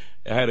 Ricky.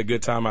 I had a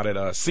good time out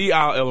at Sea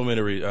Isle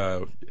Elementary.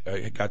 I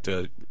got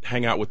to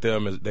hang out with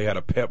them as they had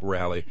a pep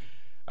rally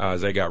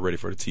as they got ready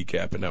for the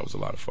TCAP, and that was a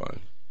lot of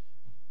fun.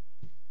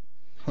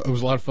 It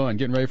was a lot of fun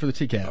getting ready for the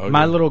TCAP. Oh,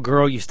 my little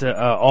girl used to,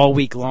 all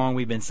week long,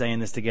 we've been saying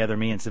this together,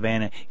 me and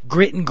Savannah,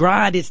 grit and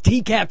grind, it's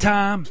TCAP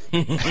time.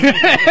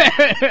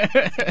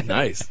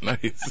 Nice.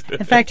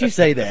 In fact, you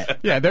say that.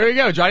 Yeah, there you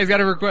go. Johnny's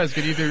got a request.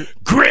 Can you do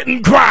grit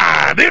and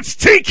grind, it's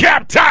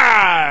TCAP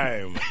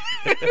time.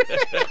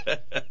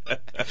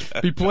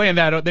 Be playing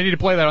that. They need to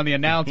play that on the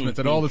announcements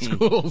at all the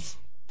schools.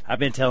 I've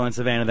been telling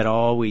Savannah that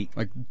all week.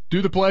 Like,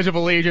 do the Pledge of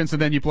Allegiance,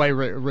 and then you play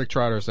Rick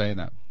Trotter saying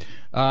that.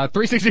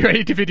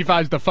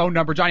 360-8255 is the phone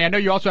number. Johnny, I know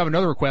you also have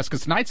another request,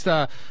 because tonight's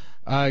the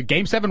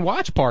Game 7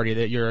 watch party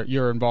that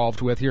you're involved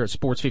with here at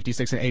Sports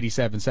 56 and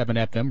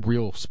 87.7 FM,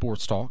 Real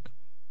Sports Talk.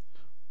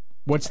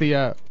 What's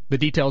the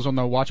details on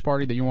the watch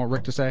party that you want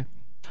Rick to say?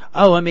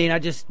 Oh, I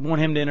just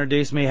want him to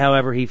introduce me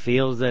however he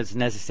feels that's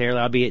necessary.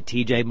 I'll be at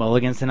TJ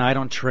Mulligan's tonight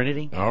on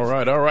Trinity. All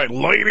right.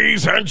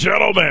 Ladies and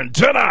gentlemen,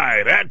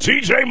 tonight at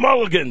TJ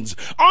Mulligan's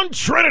on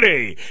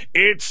Trinity,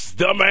 it's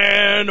the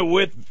man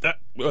with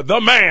the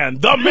man,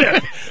 the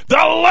myth, the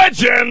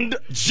legend,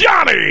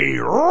 Johnny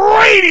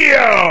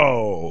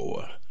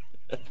Radio.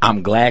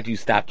 I'm glad you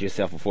stopped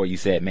yourself before you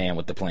said man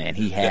with the plan.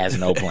 He has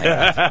no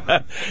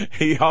plan.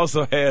 He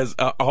also has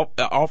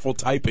awful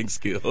typing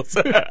skills.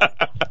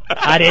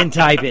 I didn't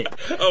type it.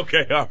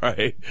 Okay, all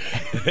right.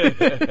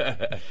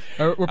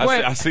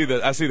 I see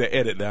the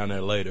edit down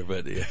there later,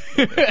 but yeah.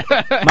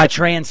 My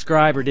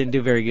transcriber didn't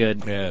do very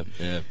good. Yeah.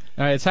 All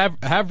right, let's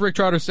have Rick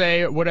Trotter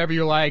say whatever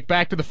you like.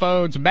 Back to the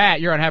phones. Matt,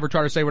 you're on. Have Rick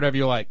Trotter say whatever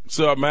you like. What's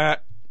up,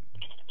 Matt?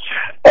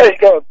 Hey,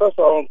 guys. First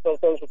of all,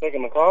 thanks for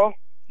taking the call.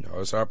 No,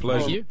 it's our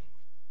pleasure. Thank you.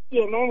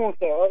 Yeah, no one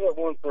said. I got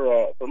one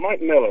for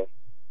Mike Miller.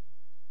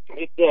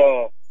 It's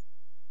so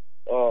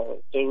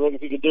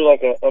if you could do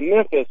like a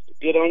Memphis,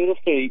 get on your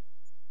feet,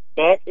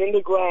 back in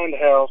the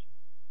grindhouse,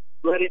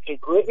 ready to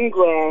grit and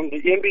grind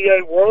the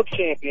NBA World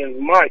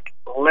Champion Mike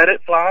Let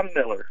It Fly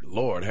Miller.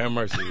 Lord have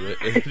mercy.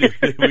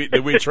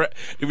 did we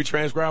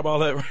transcribe all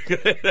that?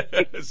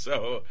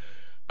 So,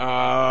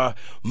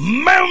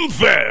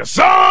 Memphis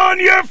on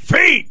your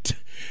feet.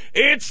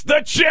 It's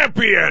the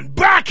champion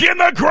back in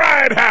the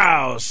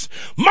grindhouse,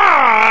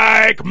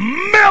 Mike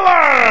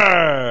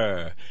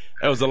Miller.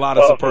 That was a lot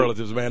of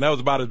superlatives, man. That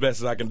was about as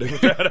best as I can do.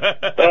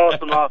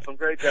 Awesome.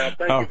 Great job.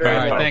 Thank you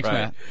very much. Thanks,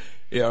 man.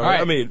 Yeah,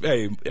 I mean,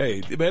 hey,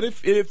 man,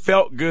 it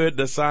felt good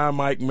to sign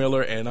Mike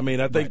Miller, and I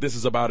mean, I think this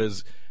is about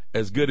as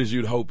good as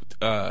you'd hope,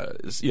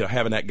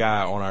 having that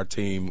guy on our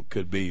team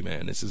could be,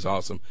 man. This is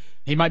awesome.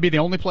 He might be the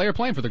only player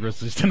playing for the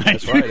Grizzlies tonight.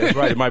 That's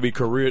right. It might be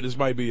this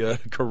might be a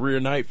career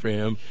night for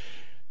him.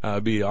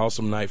 It'd be an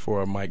awesome night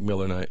for a Mike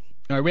Miller night.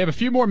 All right, we have a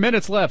few more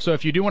minutes left, so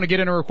if you do want to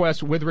get in a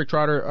request with Rick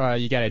Trotter,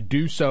 you got to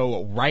do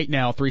so right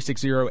now.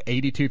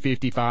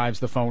 360-8255 is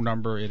the phone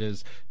number. It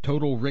is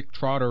Total Rick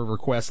Trotter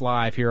Request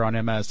Live here on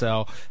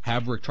MSL.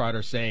 Have Rick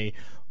Trotter say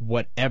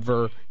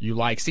whatever you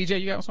like.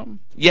 CJ, you got something?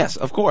 Yes,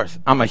 of course.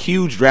 I'm a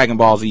huge Dragon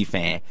Ball Z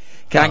fan.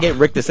 Can I get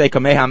Rick to say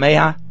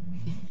Kamehameha?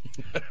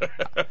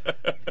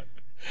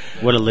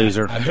 What a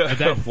loser.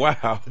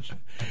 Wow.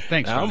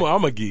 Thanks.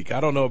 I'm a geek.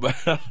 I don't know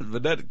about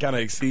but that kind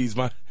of exceeds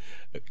my...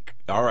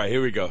 All right,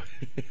 here we go.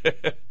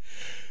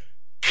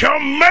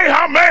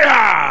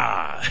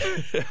 Kamehameha!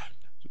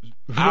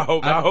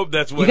 I hope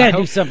that's what... You got to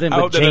do something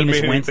with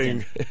Jameis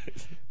Winston.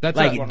 That's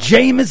like,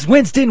 Jameis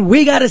Winston,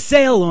 we got a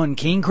sale on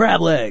king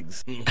crab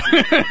legs.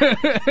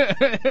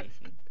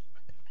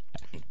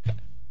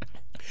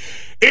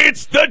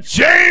 It's the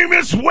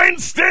Jameis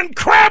Winston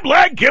crab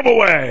leg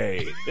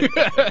giveaway.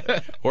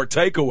 Or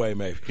takeaway,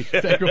 maybe.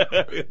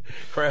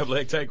 Crab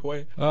leg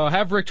takeaway.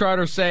 Have Rick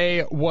Trotter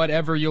say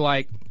whatever you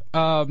like.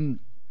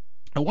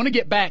 I want to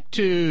get back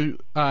to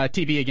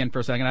TV again for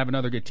a second. I have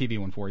another good TV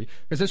one for you.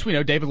 Because as we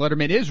know, David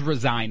Letterman is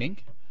resigning,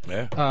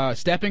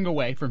 stepping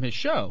away from his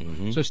show.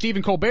 Mm-hmm. So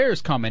Stephen Colbert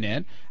is coming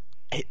in.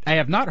 I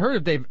have not heard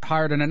if they've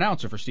hired an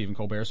announcer for Stephen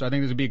Colbert, so I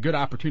think this would be a good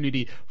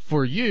opportunity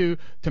for you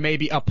to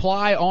maybe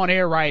apply on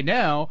air right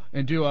now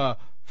and do a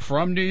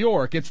From New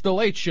York, It's the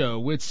Late Show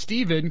with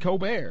Stephen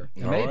Colbert.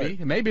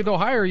 Maybe they'll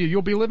hire you.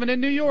 You'll be living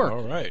in New York.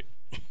 All right.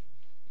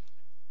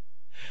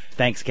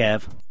 Thanks,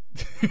 Kev.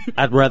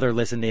 I'd rather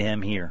listen to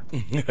him here.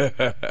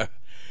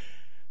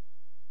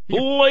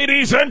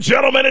 Ladies and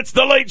gentlemen, it's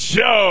the Late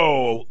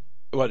Show.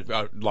 What,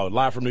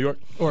 live from New York?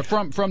 Or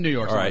from New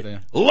York. All right.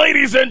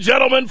 Ladies and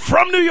gentlemen,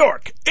 from New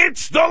York,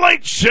 it's the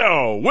Late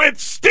Show with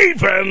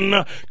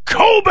Stephen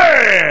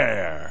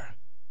Colbert.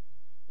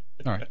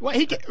 All right. Well,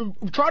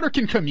 Trotter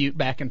can commute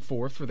back and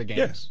forth for the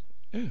games.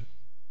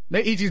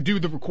 Yeah. He just do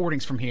the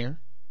recordings from here.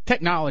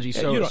 Technology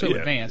so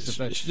advanced.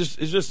 It's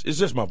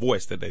just my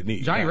voice that they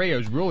need. Johnny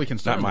Radio's really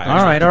concerned. All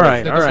right.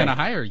 They're just going to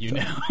hire you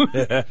now. All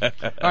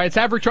right, it's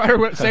have Rick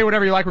Trotter say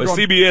whatever you like. But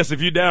CBS, if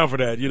you're down for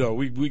that,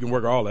 we can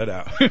work all that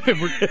out.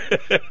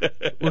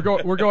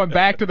 we're going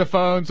back to the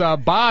phones.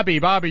 Bobby,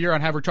 you're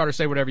on. Have Rick Trotter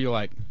say whatever you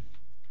like.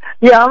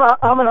 Yeah,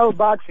 I'm an old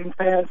boxing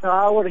fan, so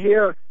I would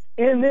hear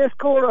in this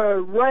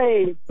quarter,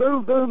 Ray,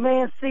 Boo Boo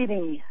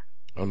Mancini.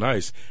 Oh,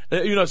 nice.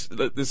 This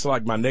is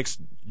like my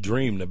next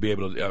dream to be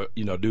able to,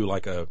 do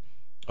like a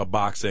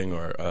boxing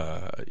or,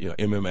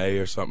 MMA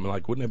or something.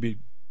 Like, wouldn't that be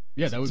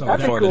that would fun?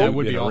 Cool. That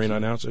would be an awesome. arena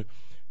announcer.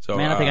 So,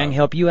 man, I think I can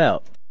help you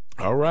out.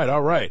 All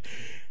right.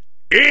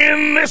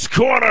 In this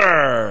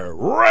corner,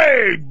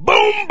 Ray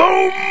Boom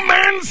Boom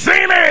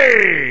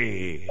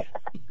Mancini.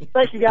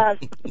 Thank you, guys.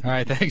 All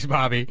right, thanks,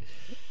 Bobby.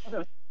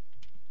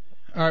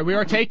 All right, we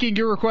are taking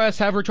your request.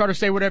 Have Rick Trotter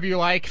say whatever you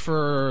like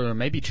for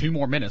maybe 2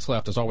 more minutes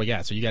left is all we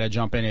got. So you got to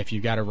jump in if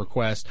you got a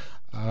request.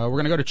 We're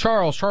going to go to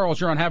Charles.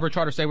 Charles, you're on. Have Rick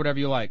Trotter say whatever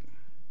you like.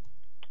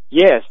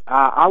 Yes,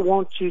 I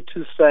want you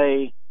to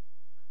say,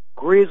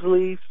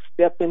 Grizzlies,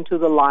 step into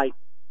the light.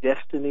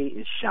 Destiny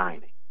is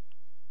shining.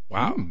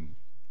 Wow.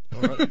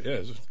 All right. Yeah,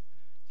 it's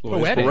a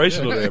little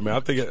inspirational there, man.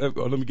 I think,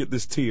 let me get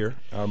this tear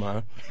out of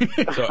my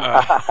So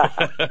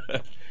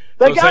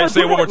say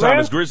it one more time.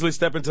 As Grizzlies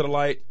step into the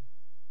light.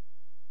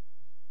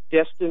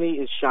 Destiny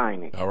is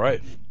shining. All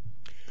right.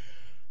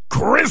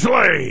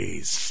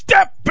 Grizzlies,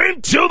 step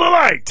into the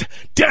light.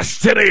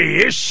 Destiny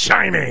is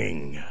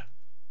shining.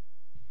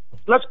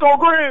 Let's go,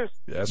 Grizz.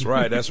 That's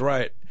right.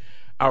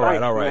 All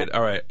right.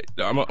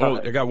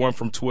 I got one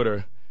from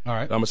Twitter. All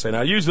right. I'm gonna say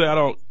now. Usually I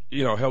don't,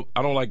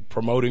 I don't like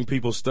promoting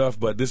people's stuff,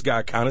 but this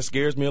guy kind of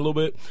scares me a little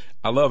bit.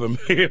 I love him,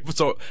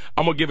 so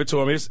I'm gonna give it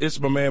to him. It's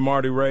my man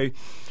Marty Ray.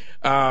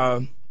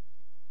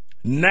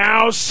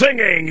 Now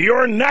singing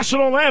your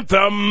national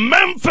anthem,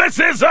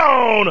 Memphis'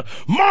 own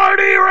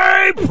Marty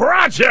Ray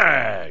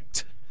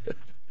Project.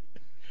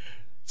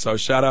 So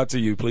shout out to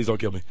you. Please don't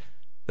kill me.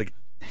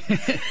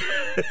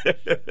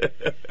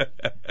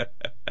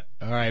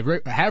 All right.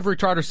 Have Rick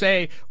Trotter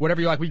say whatever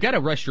you like. We've got to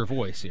rest your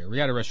voice here. We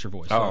got to rest your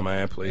voice. Oh,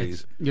 man,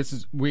 please.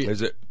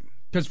 Is it?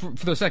 Because for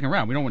the second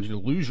round, we don't want you to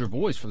lose your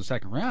voice for the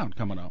second round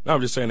coming up. No,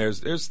 I'm just saying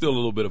there's still a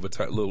little bit of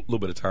little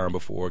bit of time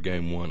before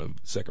game 1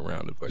 of the second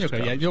round of Western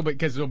Conference.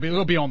 Because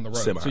it'll be on the road.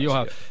 Semis, so you'll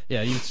have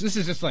this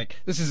is just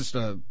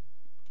a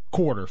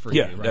quarter for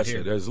you. Yeah, that's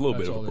here. it. There's a little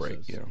bit of a break.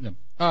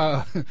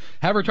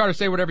 Have her try to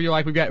say whatever you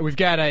like. We've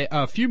got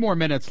a few more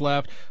minutes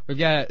left. We've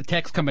got a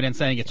text coming in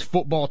saying it's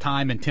football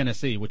time in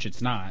Tennessee, which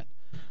it's not.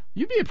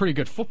 You'd be a pretty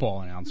good football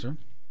announcer.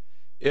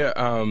 Yeah.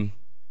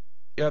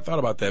 I thought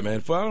about that,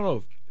 man. I don't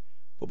know.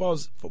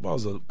 Football's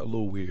a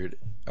little weird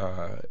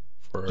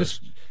for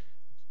Just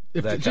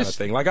that kind of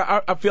thing. Like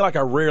I feel like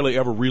I rarely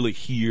ever really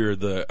hear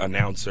the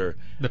announcer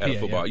The at a PA,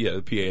 football. Yeah,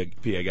 the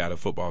PA guy at a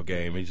football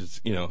game. He's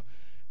just it's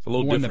a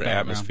little One in the different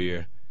background.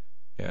 atmosphere.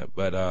 Yeah,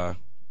 but all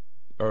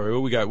right,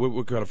 what we got?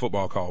 What kind of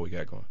football call we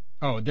got going?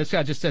 Oh, this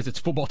guy just says it's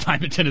football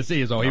time in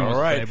Tennessee is all he wants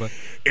All right. to say. But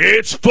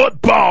It's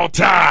football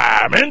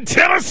time in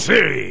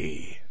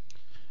Tennessee.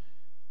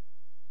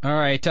 all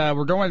right,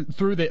 we're going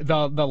through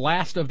the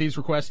last of these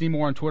requests. Any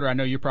more on Twitter? I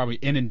know you're probably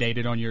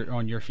inundated on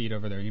your feed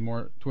over there. Any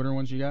more Twitter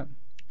ones you got?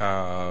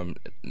 No,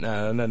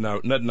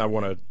 nothing I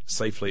want to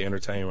safely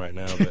entertain right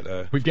now.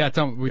 But We've got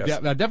some. I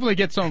definitely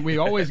get some. We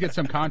always get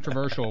some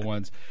controversial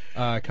ones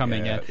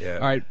coming in. Yeah.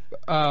 All right,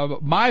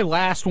 my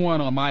last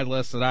one on my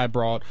list that I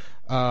brought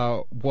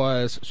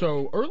was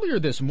earlier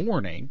this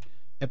morning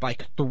at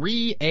like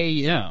 3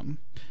 a.m.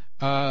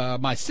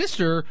 My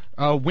sister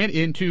went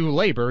into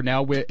labor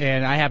now,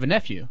 and I have a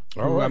nephew.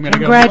 All right.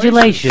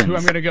 Congratulations. Who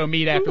I'm going to go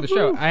meet after the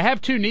show. I have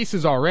 2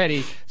 nieces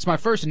already. It's my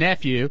first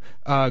nephew,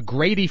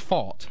 Grady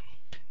Fault.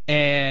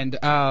 And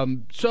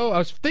so I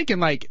was thinking,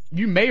 like,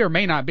 you may or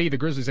may not be the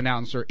Grizzlies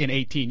announcer in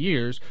 18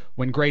 years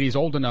when Grady's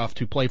old enough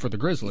to play for the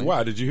Grizzlies.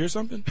 Why? Did you hear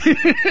something?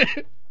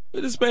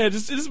 This man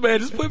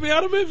just put me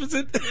out of Memphis.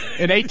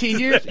 In 18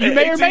 years? You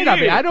may or may not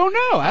be. I don't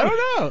know.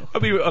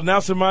 I'll be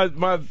announcing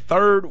my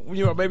third,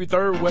 maybe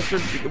third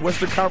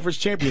Western Conference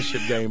championship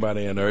game by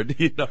then, or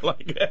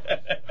like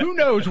who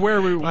knows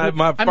where we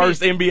my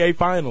first NBA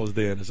Finals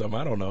then or something.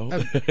 I don't know.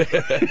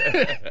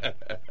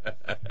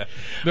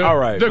 All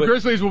right, the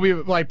Grizzlies will be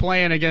like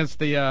playing against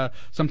the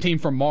some team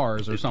from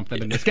Mars or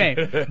something in this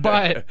game,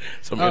 but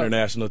some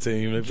international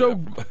team. So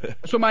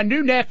my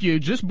new nephew,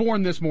 just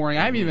born this morning.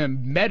 I haven't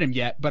even met him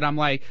yet, but I'm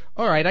like,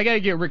 all right, I got to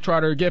get Rick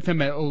Trotter, give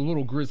him a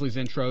little Grizzlies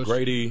intro.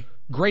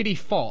 Grady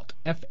Fault,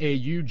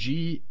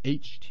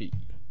 F-A-U-G-H-T.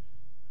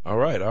 All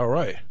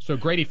right. So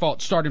Grady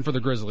Fault starting for the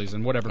Grizzlies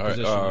in whatever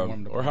position you want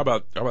him to play. Or how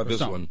about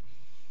this one?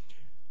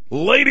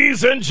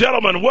 Ladies and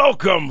gentlemen,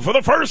 welcome for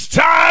the first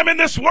time in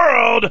this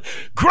world,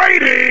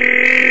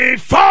 Grady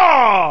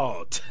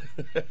Fault.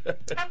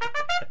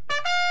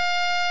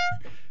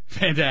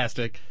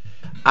 Fantastic.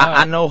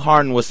 I know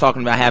Harden was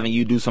talking about having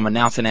you do some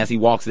announcing as he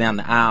walks down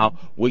the aisle.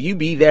 Will you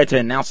be there to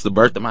announce the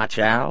birth of my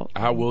child?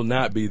 I will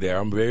not be there.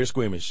 I'm very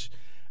squeamish.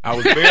 I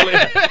was barely.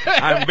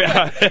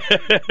 I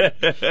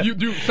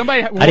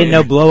didn't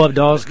know blow-up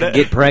dolls could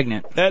get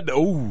pregnant.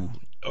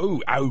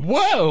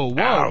 Whoa!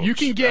 Ouch. You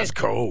can get. That's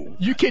cold.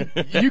 You can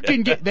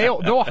get.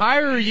 They'll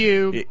hire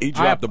you. He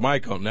dropped the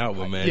mic on that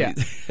one, man. Yeah.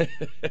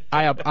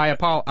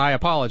 I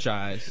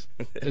apologize.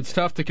 It's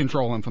tough to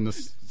control him from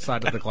this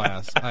side of the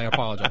class. I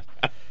apologize.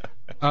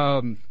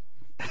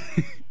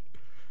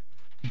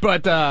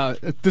 But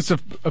this is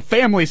a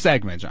family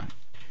segment, John.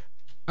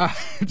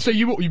 So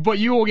you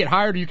will get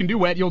hired. You can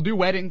do you'll do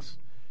weddings.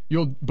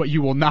 But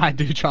you will not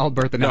do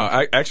childbirth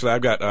announcements. No,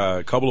 I've got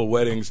a couple of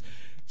weddings.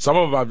 Some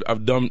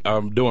of them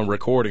I'm doing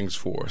recordings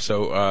for.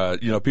 So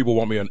people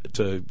want me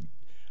to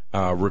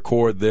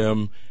record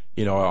them.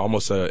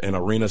 Almost an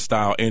arena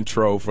style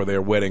intro for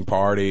their wedding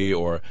party,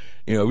 or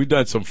we've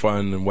done some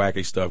fun and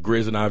wacky stuff.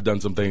 Grizz and I have done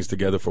some things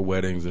together for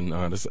weddings, and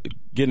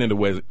getting into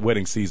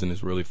wedding season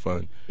is really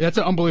fun. That's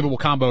an unbelievable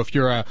combo. If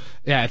you're a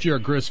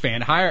Grizz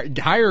fan, hire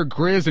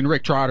Grizz and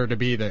Rick Trotter to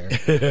be there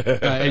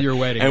at your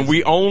wedding. And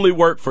we only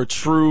work for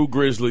true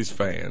Grizzlies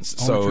fans.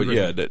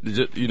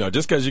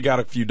 Just because you got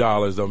a few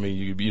dollars don't mean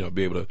you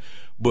be able to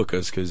book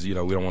us, because we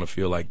don't want to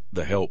feel like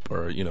the help,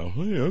 or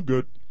hey, I've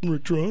got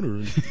Rick Trotter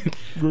and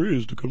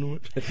Grizz to come to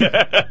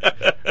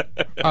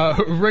it.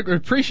 Rick,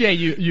 appreciate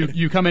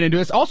you coming into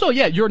this. Also,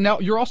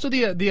 you're also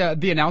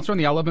the announcer on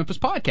the I Love Memphis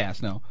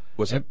podcast now.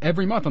 What's that?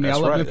 Every month on the I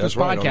Love Memphis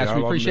podcast.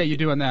 We appreciate you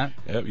doing that.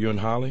 Yep, you and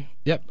Holly.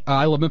 Yep,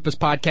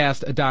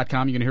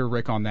 ilovememphispodcast.com. You can hear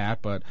Rick on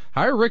that. But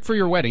hire Rick for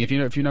your wedding if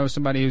you know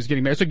somebody who's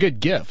getting married. It's a good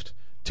gift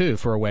too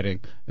for a wedding.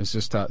 It's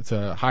just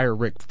to hire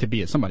Rick to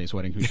be at somebody's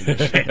wedding who's a good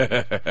fan.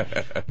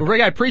 But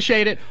Rick, I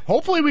appreciate it.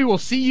 Hopefully, we will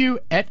see you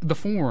at the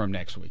Forum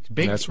next week.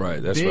 That's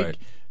right.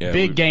 Yeah,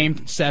 big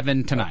game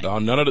 7 tonight.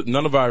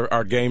 None of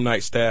our game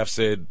night staff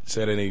said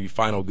any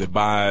final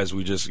goodbyes.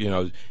 We just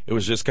it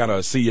was just kind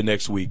of see you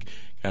next week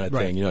kind of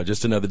thing.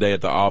 Just another day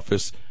at the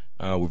office.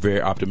 We're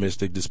very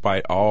optimistic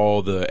despite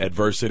all the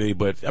adversity.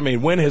 But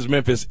when has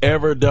Memphis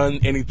ever done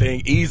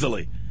anything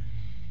easily?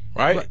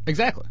 Right?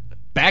 Exactly.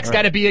 Back's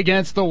got to be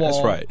against the wall.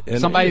 That's right.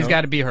 And, somebody's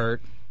got to be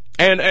hurt.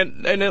 And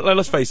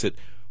let's face it,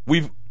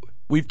 we've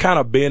kind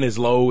of been as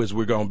low as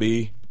we're going to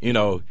be.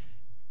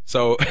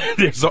 So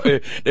there's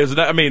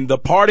the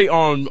party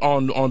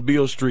on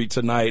Beale Street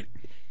tonight,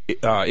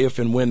 if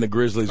and when the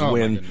Grizzlies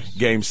win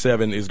Game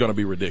 7, is going to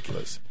be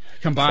ridiculous.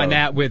 Combine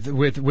that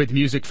with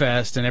Music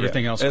Fest and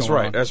everything else. That's going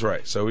right. on. That's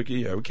right. So we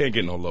can't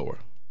get no lower.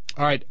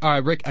 All right,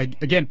 Rick.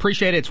 Again,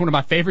 appreciate it. It's one of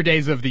my favorite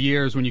days of the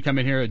year is when you come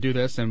in here and do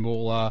this, and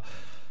we'll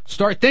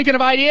start thinking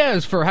of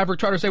ideas for have Rick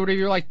Trotter say whatever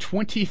you're like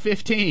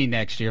 2015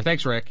 next year.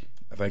 Thanks, Rick.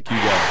 Thank you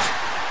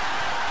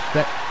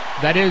guys.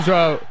 That is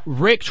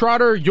Rick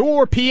Trotter,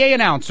 your PA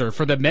announcer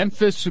for the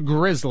Memphis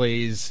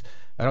Grizzlies.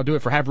 That'll do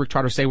it for Have Rick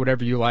Trotter Say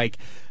Whatever You Like.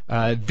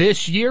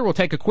 This year, we'll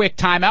take a quick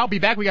timeout. Be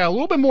back. We got a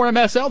little bit more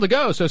MSL to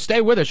go, so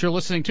stay with us. You're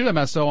listening to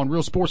MSL on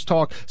Real Sports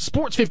Talk,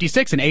 Sports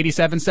 56 and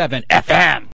 87.7 FM.